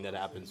this thing that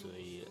happened to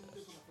me,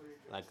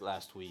 like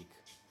last week.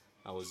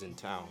 I was in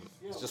town,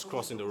 just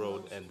crossing the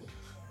road, and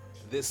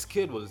this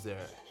kid was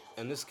there.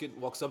 And this kid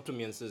walks up to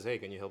me and says, "Hey,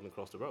 can you help me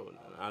cross the road?"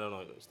 And I don't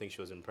know, I think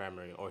she was in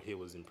primary or he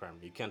was in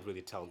primary. You can't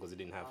really tell because he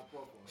didn't have,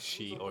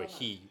 she or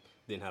he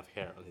didn't have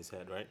hair on his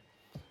head, right?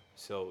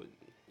 So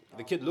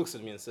the kid looks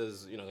at me and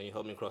says, "Can you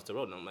help me cross the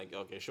road?" And I'm like,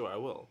 "Okay, sure, I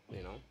will,"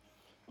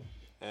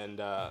 And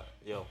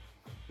yo,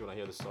 you wanna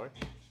hear the story?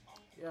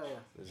 Yeah.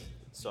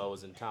 So I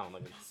was in town,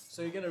 like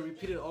So you're gonna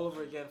repeat it all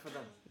over again for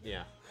them?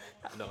 yeah,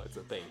 no, it's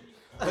a thing.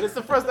 But it's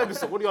the first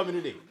episode. What do you want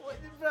me to do? Wait,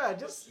 bruh,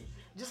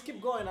 just keep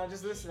going. I'll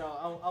just listen.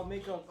 I'll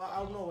make up.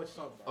 I'll know what you're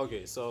talking about.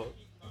 Okay, so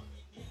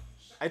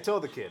I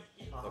told the kid.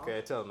 Uh-huh. Okay,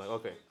 I tell him like,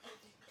 okay,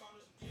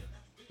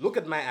 look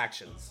at my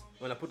actions.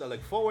 When I put a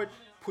leg forward,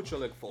 put your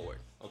leg forward.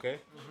 Okay,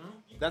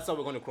 that's how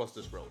we're going to cross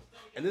this road.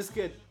 And this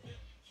kid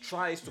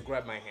tries to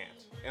grab my hand,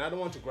 and I don't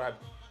want to grab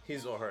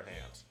his or her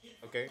hand.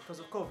 Okay, Because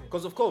of COVID.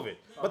 because of COVID.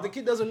 But the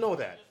kid doesn't know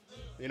that.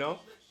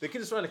 The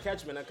kid is trying to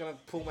catch me, and I kind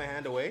of pull my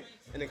hand away,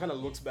 and it kind of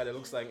looks bad. It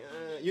looks like,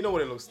 you know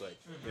what it looks like.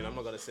 I'm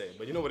not gonna say it,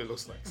 but you know what it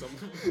looks like. So,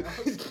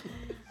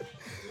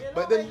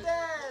 but then,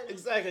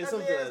 exactly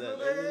something like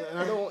that. And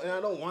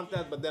I don't want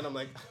that. But then I'm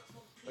like,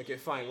 okay,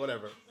 fine,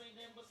 whatever.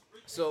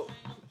 So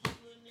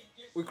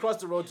we cross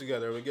the road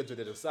together. We get to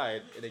the other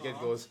side, and the kid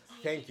goes,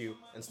 "Thank you,"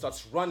 and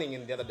starts running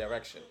in the other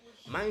direction.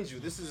 Mind you,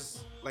 this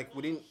is like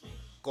we didn't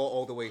go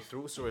all the way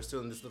through, so we're still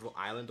in this little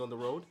island on the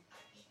road.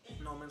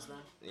 No man's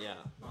land. Yeah.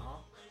 Uh-huh.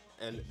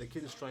 And the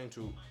kid is trying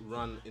to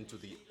run into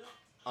the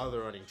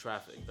other running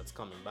traffic that's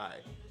coming by.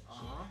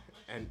 Uh-huh.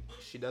 And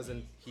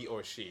he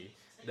or she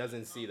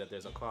doesn't see that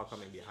there's a car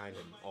coming behind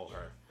him or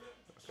her.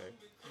 Okay?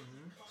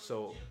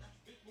 So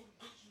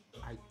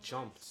I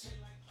jumped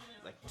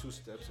like 2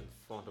 steps in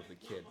front of the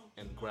kid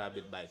and grabbed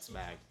it by its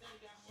bag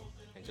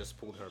and just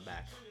pulled her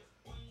back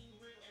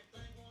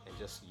and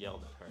just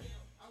yelled at her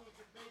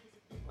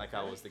like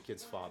I was the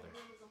kid's father.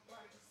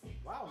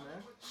 Wow,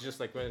 man. She just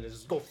like ran and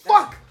just go,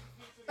 "Fuck!"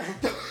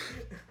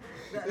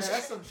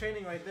 That's some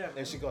training right there. Man.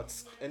 And she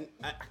and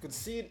I could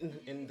see it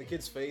in the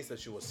kid's face that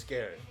she was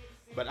scared.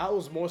 But I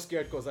was more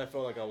scared because I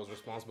felt like I was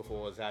responsible for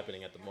what was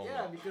happening at the moment.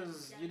 Yeah,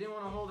 because you didn't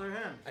want to hold her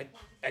hand.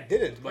 I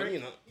didn't, but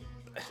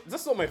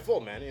that's not my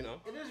fault, man, It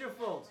is your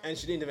fault. And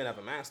she didn't even have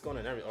a mask on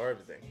and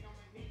everything.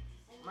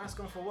 Mask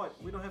on for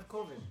what? We don't have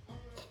COVID.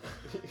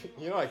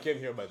 I came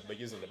here by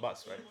using the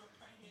bus, right?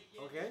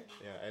 Okay.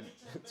 Yeah, and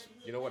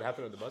you know what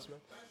happened on the bus, man?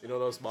 You know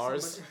those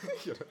bars?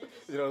 you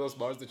know those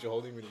bars that you're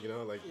holding,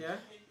 like Yeah.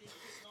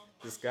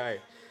 this guy.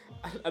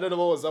 I don't know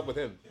what was up with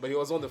him, but he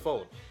was on the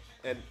phone.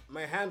 And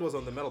my hand was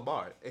on the metal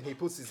bar, and he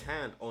puts his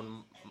hand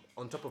on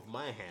top of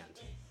my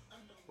hand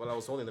while I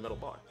was holding the metal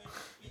bar.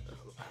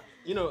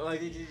 You know, like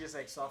Did you just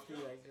like softly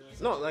like?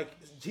 Just, no, like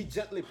he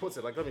gently puts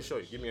it. Like let me show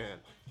you. Give me your hand.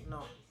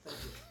 No,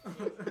 thank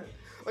you.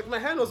 Like my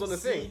hand was on the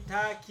thing.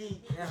 Sitaki.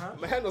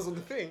 My hand was on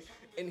the thing,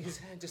 and his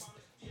hand just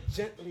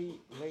gently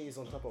lays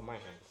on top of my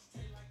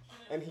hand.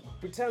 And he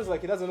pretends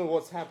like he doesn't know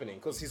what's happening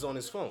because he's on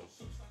his phone.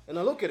 And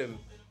I look at him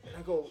and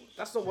I go,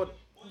 that's not what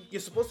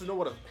you're supposed to know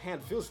what a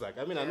hand feels like.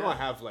 I mean, I know I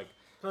have like.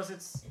 Plus,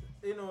 it's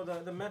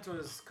the metal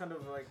is kind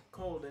of like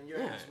cold and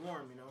yours is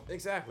warm.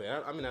 Exactly.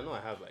 I mean, I know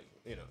I have like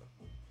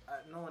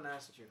no one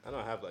asked you. I know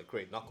I have like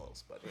great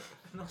knuckles, but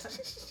No.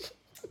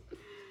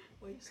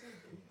 What you saying?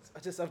 I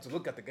just have to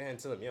look at the guy and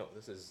tell him, yo,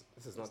 this is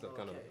not that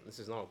kind of okay. this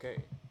is not okay.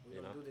 We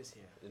don't do this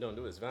here. You don't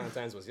do this.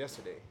 Valentine's was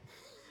yesterday.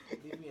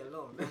 Leave me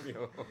alone.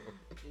 Yo.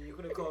 You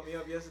could have called me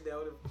up yesterday. I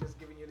would have just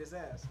given you this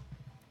ass.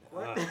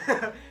 What?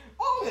 Ah.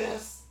 All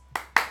this.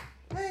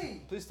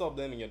 Hey. Please stop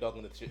blaming your dog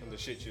on the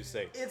shit you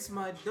say. It's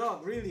my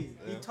dog, really.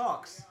 Yeah. He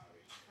talks.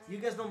 You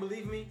guys don't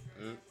believe me?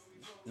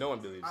 No one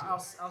believes you.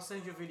 I'll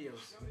send you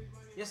videos.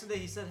 Yesterday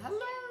he said hello.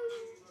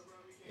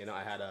 You know,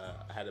 I had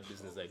a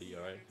business idea,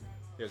 right?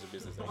 Here's a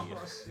business idea.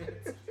 Oh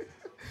shit.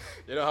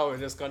 You know how in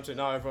this country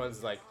now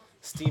everyone's like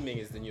steaming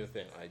is the new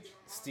thing, like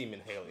steam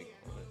inhaling.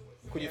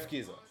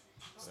 Kujifukiza.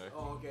 Right?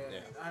 Oh okay.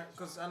 Yeah.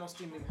 Because I know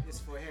steaming is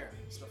for hair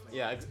and stuff like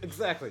Yeah,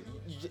 exactly.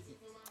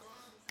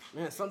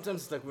 Man,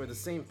 sometimes it's like we're the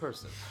same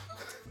person.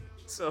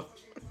 So.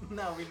 that.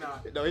 No, we're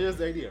not. No, here's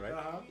the idea, right?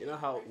 Uh-huh. You know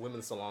how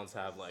women's salons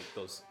have like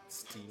those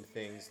steam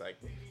things, like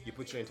you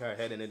put your entire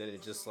head in it and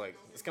it just like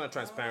it's kind of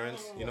transparent.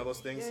 You know those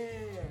things?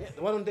 Yeah.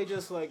 Why don't they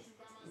just like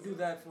Do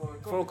that for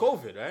for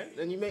COVID, right?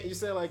 Then you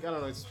say like I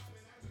don't know, it's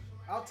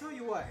I'll tell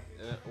you why.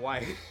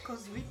 why?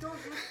 Because we don't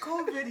do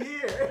COVID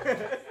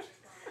here.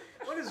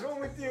 What is wrong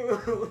with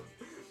you?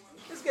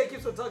 This guy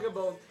keeps on talking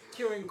about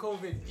curing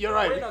COVID. You're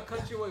right. We're in a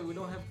country where we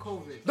don't have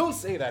COVID. Don't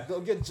say that. They'll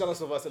get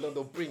jealous of us and then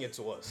they'll bring it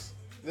to us.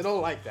 They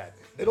don't like that.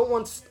 They don't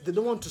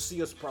want to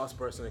see us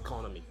prosper as an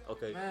economy.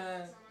 Okay.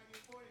 Man,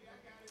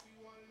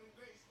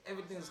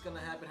 everything's gonna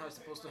happen how it's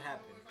supposed to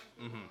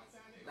happen.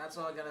 That's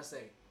all I gotta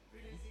say.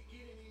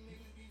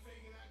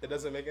 It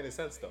doesn't make any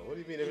sense though. What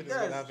do you mean It everything's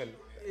does. gonna happen?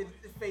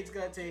 Fate's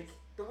gonna take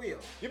the wheel.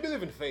 You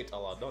believe in fate a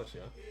lot, don't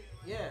you?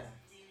 Yeah.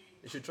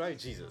 You should try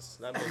Jesus.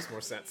 That makes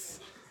more sense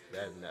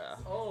than.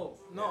 Oh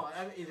no,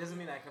 it doesn't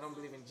mean like I don't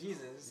believe in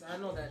Jesus. I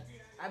know that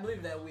I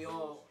believe that we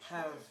all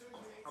have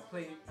a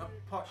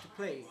part to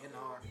play in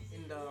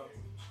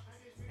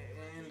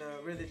the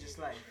religious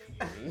life.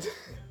 I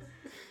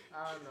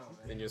don't know.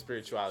 Man. In your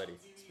spirituality.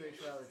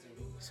 Spirituality.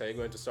 So you're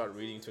going to start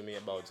reading to me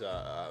about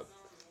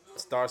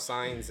star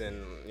signs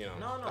and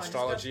No,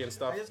 astrology and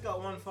stuff. I just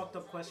got one fucked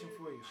up question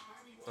for you.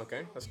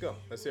 Okay, let's go.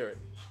 Let's hear it.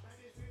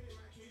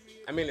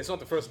 I mean, it's not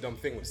the first dumb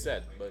thing we've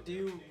said, but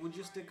Would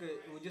you stick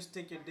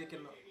your dick in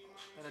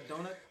a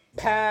donut?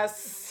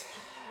 pass.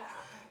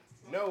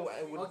 No,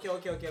 I would.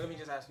 Okay. Let me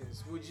just ask you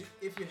this: Would you,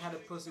 if you had a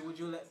pussy, would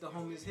you let the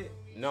homies hit?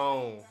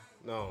 No.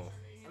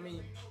 I mean,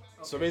 okay.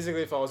 So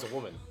basically, if I was a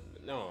woman,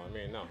 no. I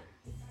mean, no.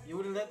 You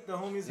wouldn't let the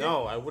homies hit?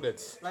 No, I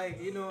wouldn't.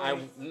 Like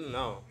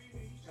No.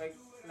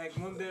 Like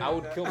Monday. I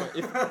would kill my.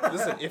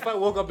 Listen, if I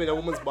woke up in a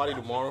woman's body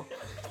tomorrow.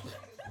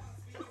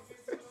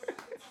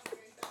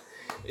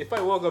 If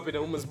I woke up in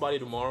a woman's body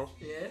tomorrow,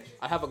 Yeah.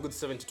 I have a good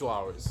 72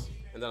 hours,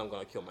 and then I'm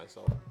gonna kill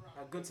myself.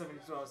 A good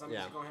 72 hours. I'm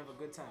just gonna have a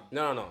good time.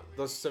 No.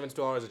 Those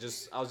 72 hours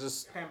are I'll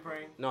just.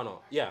 Pampering.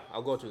 No. Yeah,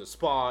 I'll go to the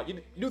spa.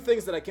 You do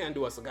things that I can't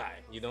do as a guy,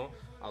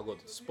 I'll go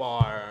to the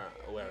spa,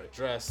 wear a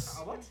dress.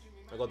 What?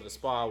 I go to the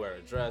spa, wear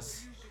a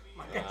dress.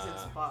 My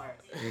guy's inspired.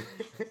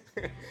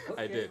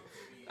 I did.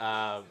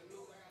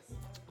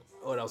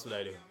 What else would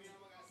I do?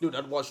 Dude,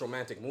 I'd watch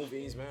romantic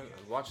movies, man.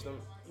 I'd watch them.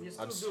 You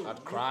still do.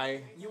 I'd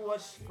cry. You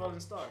watch Fallen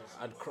Stars.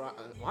 I'd cry.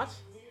 What?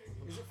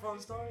 Is it Fallen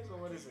Stars or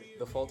what is it?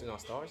 The Fault in Our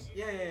Stars?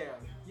 Yeah.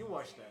 You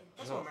watched that.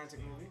 That's a No. romantic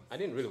movie. I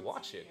didn't really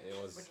watch it. It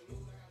was.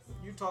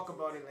 You talk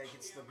about it like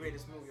it's the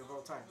greatest movie of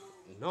all time.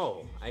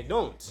 No, I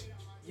don't.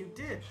 You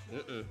did.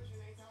 Mm-mm.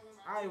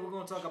 Alright, we're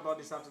gonna talk about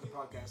this after the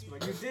podcast,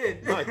 but you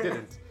did. No, I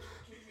didn't.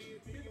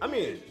 I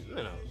mean,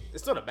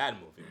 it's not a bad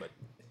movie, but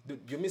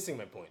dude, you're missing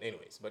my point,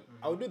 anyways. But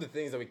I would do the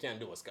things that we can't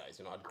do as guys.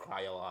 I'd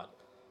cry a lot.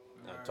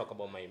 I'd talk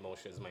about my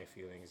emotions, my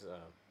feelings.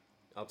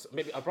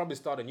 I'll probably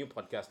start a new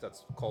podcast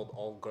that's called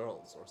All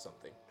Girls or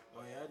something.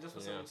 Oh yeah, just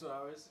for 72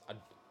 hours.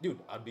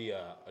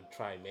 I'd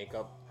try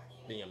makeup,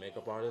 being a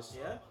makeup artist.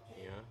 Yeah.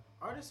 Yeah.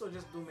 Artist or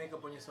just do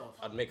makeup on yourself?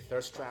 I'd make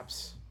thirst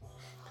traps.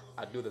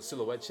 I'd do the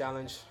silhouette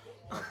challenge.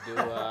 I'd do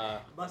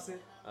Bust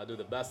it. I'd do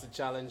the bastard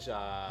challenge.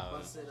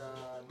 Bust it.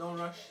 Don't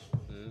rush.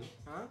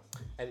 Huh?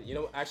 And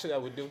actually I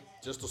would do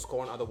just to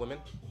scorn other women.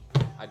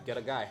 I'd get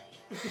a guy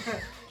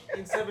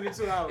In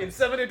 72 hours. in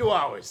 72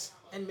 hours.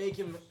 And make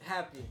him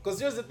happy. Cause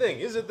here's the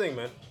thing,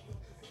 man.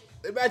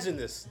 Imagine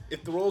this: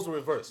 if the roles were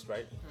reversed,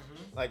 right?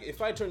 Like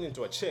if I turned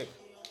into a chick,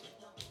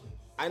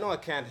 I know I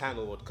can't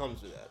handle what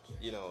comes with that.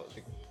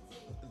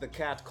 The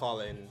cat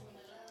calling.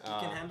 You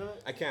can handle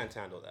it? I can't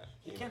handle that.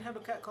 You can't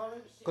handle cat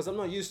calling? Cause I'm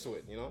not used to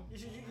it. You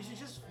should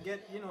just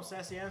get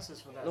sassy answers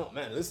for that. No,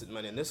 man. Listen,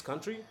 man. In this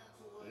country,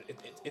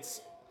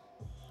 it's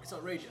It's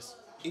outrageous.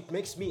 it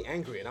makes me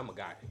angry, and I'm a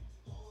guy.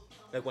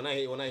 Like when I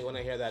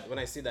hear that, when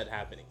I see that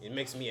happening, it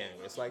makes me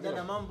angry. It's like, you Then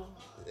know, mambo.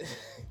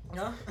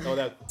 Huh? no,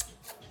 that,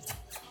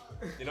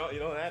 you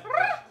know that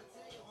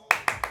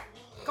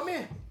Come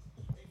here.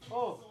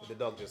 Oh, the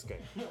dog just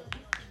came.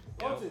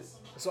 Otis.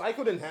 So I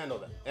couldn't handle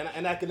that,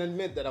 and I can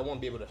admit that I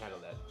won't be able to handle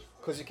that,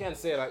 because you can't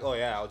say like, oh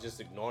yeah, I'll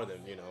just ignore them.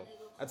 You know,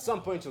 at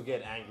some point you'll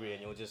get angry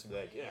and you'll just be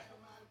like, yeah,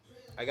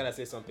 I gotta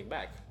say something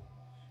back.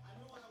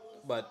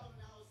 But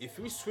if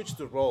we switch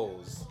the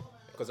roles,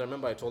 because I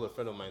remember I told a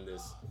friend of mine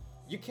this,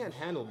 you can't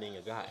handle being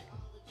a guy,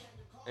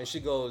 and she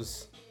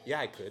goes, yeah,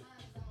 I could.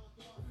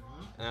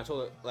 And I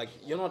told her, like,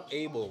 you're not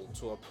able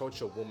to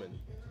approach a woman,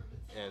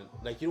 and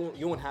like you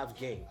won't have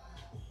game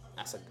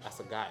as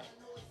a guy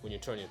when you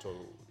turn into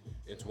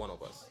one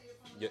of us.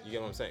 You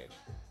get what I'm saying?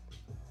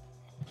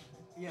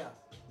 Yeah.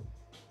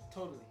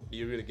 Totally. Do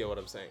you really get what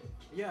I'm saying?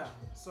 Yeah.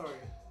 Sorry.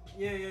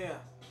 Yeah.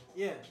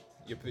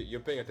 You're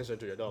paying attention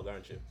to your dog,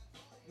 aren't you?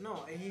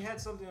 No, he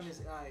had something on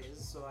his eyes,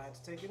 so I had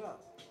to take it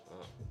out.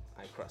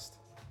 Eye crust.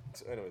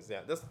 So anyways,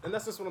 yeah,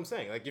 that's just what I'm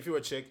saying. Like if you were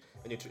a chick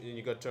and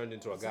you got turned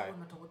into a Is guy, that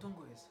what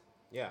Matongotongo is?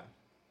 yeah.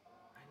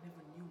 I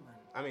never knew, man.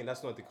 I mean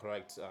that's not the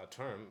correct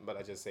term, but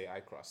I just say eye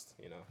crust.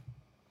 You know,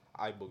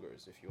 eye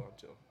boogers if you want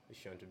to.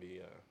 If you want to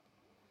be.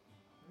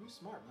 You're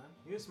smart, man.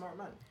 You're a smart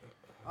man.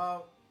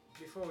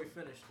 Before we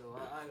finish, though,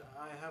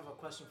 I have a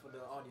question for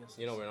the audience.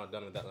 You know we're not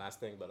done with that last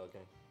thing, but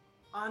okay.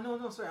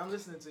 No, sorry, I'm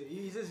listening to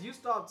you. He says you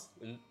stopped.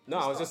 No,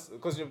 I was just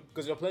because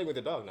you're playing with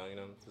the dog now. You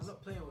know. I'm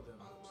not playing with him.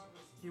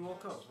 He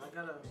woke up. I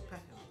gotta pet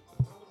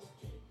him.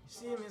 You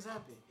see him, he's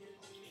happy.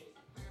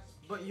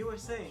 But you were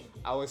saying.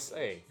 I was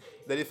saying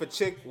that if a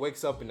chick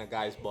wakes up in a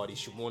guy's body,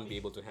 she won't be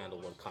able to handle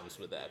what comes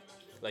with that.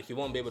 Like you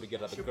won't be able to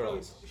get other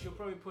girls. She'll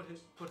probably put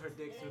her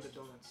dick through the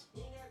donuts.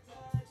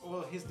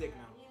 Well, his dick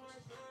now.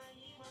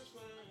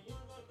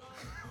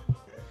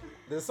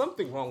 There's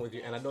something wrong with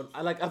you, and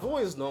I've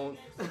always known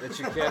that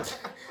you can't.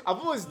 I've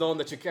always known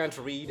that you can't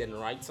read and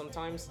write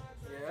sometimes.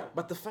 Yeah.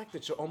 But the fact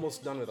that you're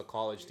almost done with a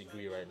college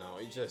degree right now,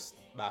 it just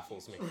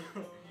baffles me.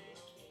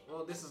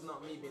 Well, this is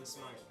not me being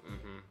smart.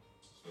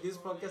 This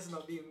podcast is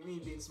not me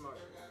being smart.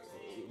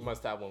 You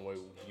must have one where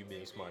you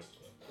being smart.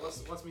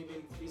 What's me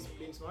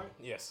being smart?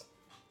 Yes.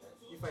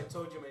 If I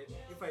told you,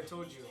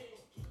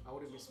 I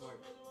wouldn't be smart.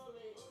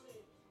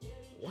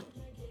 What?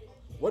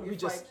 What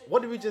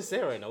did we just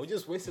say right now? We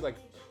just wasted like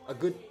a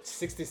good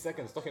 60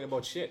 seconds talking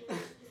about shit.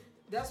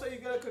 That's why you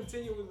gotta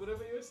continue with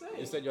whatever you were saying.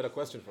 You said you had a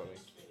question for me.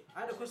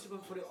 I had a question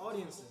for the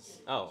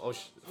audiences.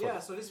 Yeah,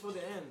 so this is for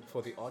the end.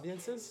 For the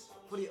audiences?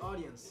 For the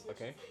audience.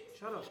 Okay.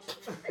 Shut up.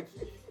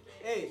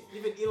 Hey,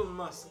 even Elon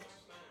Musk.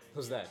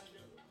 Who's that?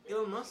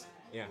 Elon Musk?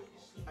 Yeah.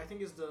 I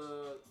think it's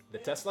the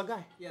Tesla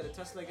guy? Yeah, the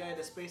Tesla guy,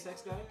 the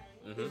SpaceX guy.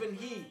 Even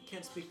he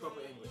can't speak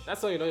proper English.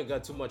 That's how you know you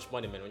got too much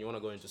money, man, when you want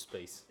to go into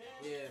space.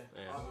 Yeah,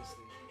 obviously.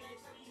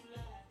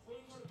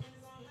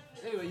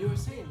 Anyway, you were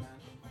saying, man.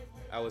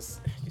 You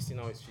see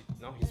now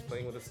he's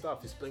playing with the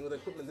stuff. He's playing with the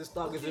equipment. This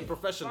dog is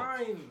unprofessional.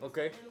 Fine.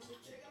 Okay.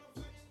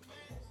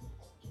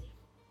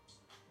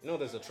 You know,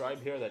 there's a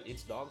tribe here that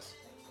eats dogs.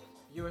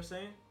 You were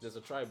saying? There's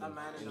a tribe A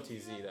man in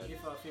TZ that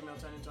if a female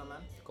turned into a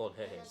man. called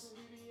Hehes.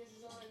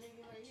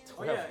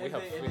 Oh yeah, and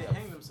they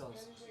hang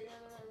themselves.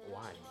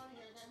 Why?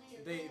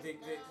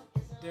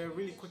 They're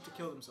really quick to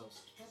kill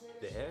themselves.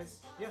 The Hehes?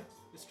 Yeah,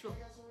 it's true.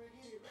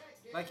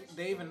 Like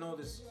they even know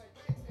this.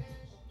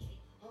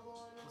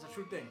 It's a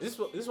true thing. This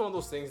is one of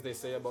those things they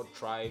say about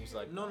tribes,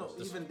 like No,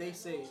 even they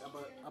say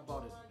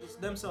about it. It's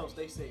themselves.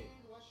 They say it.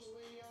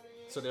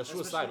 So they're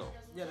suicidal.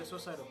 Yeah, they're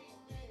suicidal.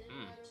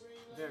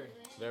 Very.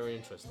 Very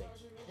interesting.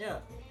 Yeah.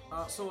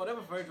 So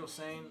whatever Virgil's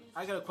saying,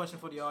 I got a question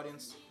for the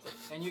audience,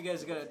 and you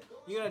guys gotta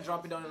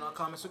drop it down in our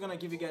comments. We're gonna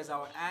give you guys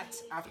our at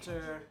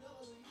after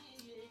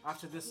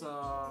this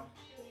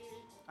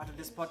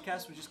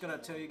podcast. We're just gonna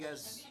tell you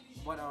guys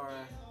what our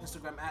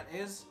Instagram at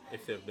is.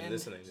 If they've been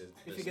listening.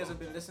 If you guys have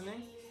been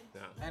listening.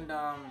 Yeah. And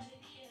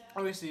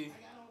obviously,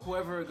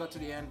 whoever got to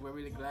the end, we're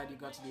really glad you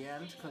got to the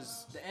end,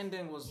 because the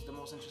ending was the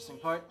most interesting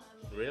part.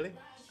 Really?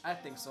 I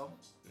think so.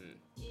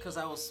 Because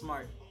I was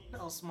smart.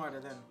 I was smarter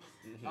then.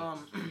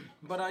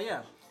 But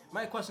yeah,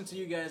 my question to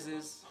you guys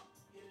is,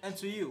 and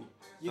to you,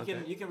 you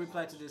can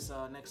reply to this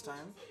next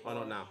time. Why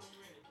not now?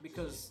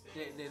 Because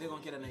they're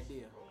gonna get an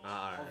idea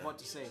of what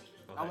to say.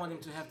 Okay. I want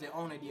them to have their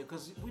own idea,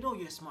 because we know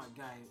you're a smart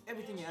guy.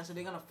 Everything you answer,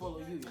 they're gonna follow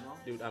you. You know.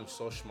 Dude, I'm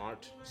so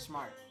smart.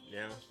 Smart.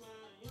 Yeah.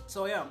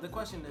 So yeah, the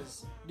question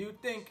is, do you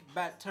think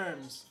bad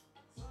terms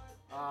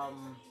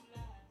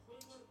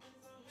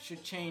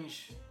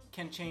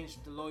can change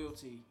the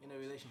loyalty in a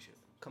relationship?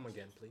 Come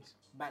again, please.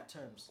 Bad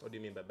terms. What do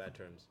you mean by bad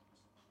terms?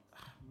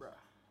 Bruh.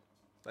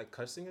 Like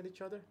cursing at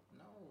each other?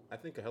 No. I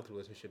think a healthy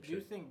relationship Do you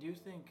should.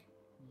 think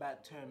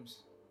bad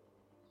terms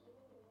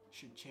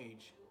should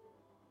change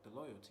the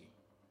loyalty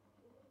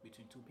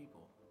between two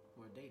people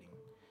who are dating?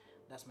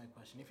 That's my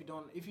question. If you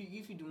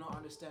do not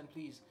understand,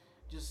 please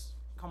just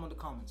come on the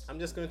comments. I'm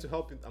just going to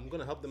help you. I'm going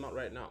to help them out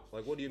right now.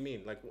 Like, what do you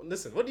mean? Like,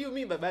 listen, what do you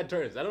mean by bad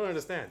terms? I don't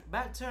understand.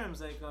 Bad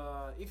terms, like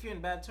if you're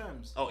in bad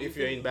terms. Oh, if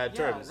you're in bad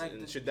terms, like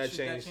should that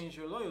change? Should that change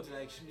your loyalty?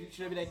 Like,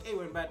 should I be like, hey,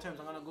 we're in bad terms.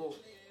 I'm gonna go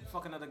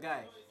fuck another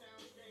guy.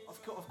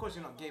 Of course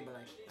you're not gay, but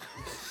like,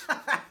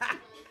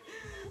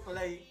 but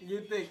like you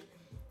think,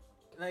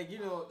 like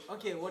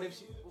okay, what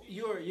if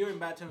you're in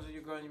bad terms with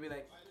your girl and you be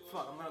like,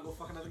 fuck, I'm gonna go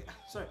fuck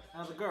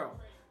another girl,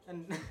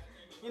 and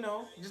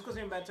just because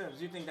you're in bad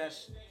terms, you think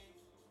that's.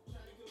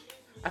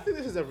 I think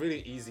this is a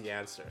really easy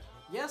answer.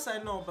 Yes, I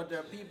know, but there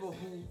are people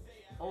who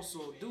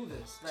also do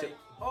this. Like,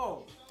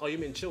 oh, you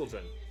mean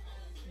children?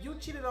 You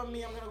cheated on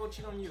me, I'm gonna go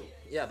cheat on you.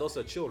 Yeah, those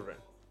are children.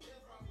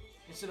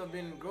 Instead of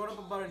being grown up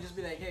about it and just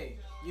be like, hey,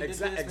 you did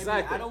this.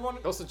 Exactly. I don't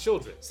want. Those are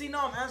children. See,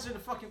 now I'm answering the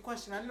fucking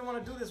question. I didn't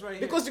want to do this right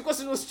here. Because the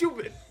question was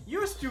stupid.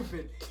 You're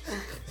stupid.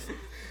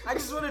 I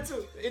just wanted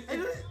to.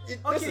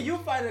 Okay, you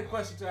find a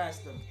question to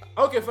ask them.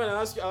 Okay, fine.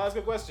 I'll ask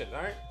a question.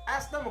 All right.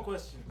 Ask them a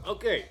question.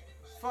 Okay.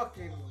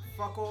 Fucking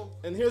fucko.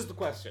 And here's the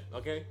question.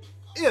 Okay.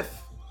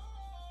 If.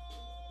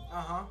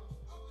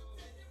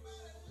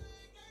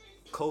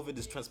 COVID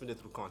is transmitted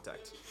through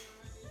contact,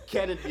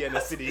 can it be an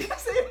STD?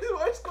 That's the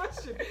worst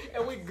question.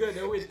 And we're good.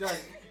 And we're done,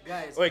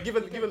 guys. Wait, give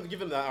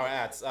them our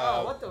ads.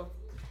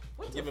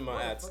 What give him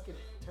our ads.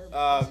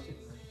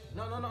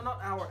 No, not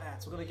our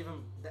ads. We're gonna give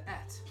him the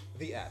at.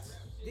 The ads.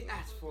 The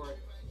at for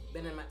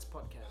Ben and Matt's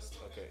podcast.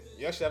 Okay.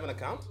 You actually have an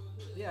account?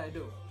 Yeah, I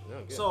do.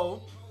 Yeah, good.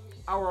 So,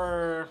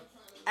 our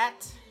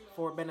at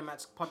for Ben and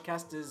Matt's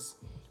podcast is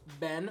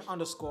Ben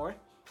 _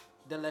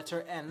 the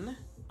letter N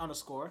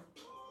 _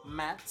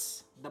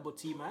 Matt's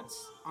 _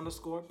 Matt's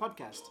 _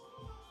 podcast.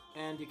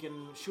 And you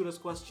can shoot us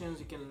questions.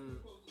 You can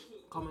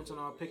comment on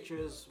our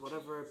pictures,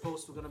 whatever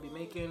posts we're gonna be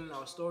making,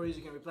 our stories.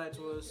 You can reply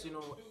to us.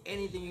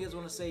 Anything you guys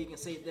want to say, you can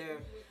say it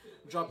there.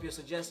 Drop your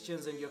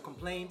suggestions and your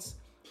complaints.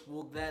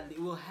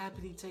 We'll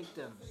happily take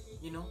them.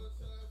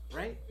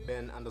 Right?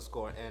 Ben _ N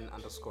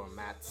 _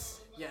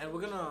 Matt's. Yeah, and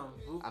we're gonna.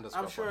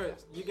 I'm sure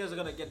podcast. you guys are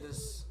gonna get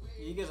this.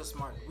 You guys are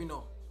smart. We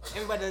know.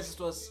 Everybody that listens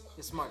to us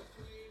is smart.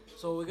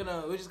 So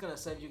we're just gonna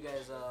send you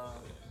guys.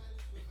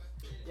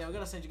 We're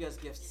gonna send you guys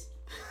gifts.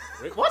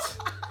 Wait, what?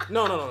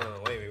 No.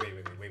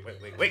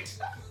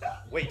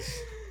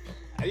 Wait.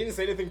 I didn't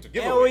say anything to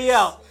give away. And we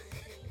out.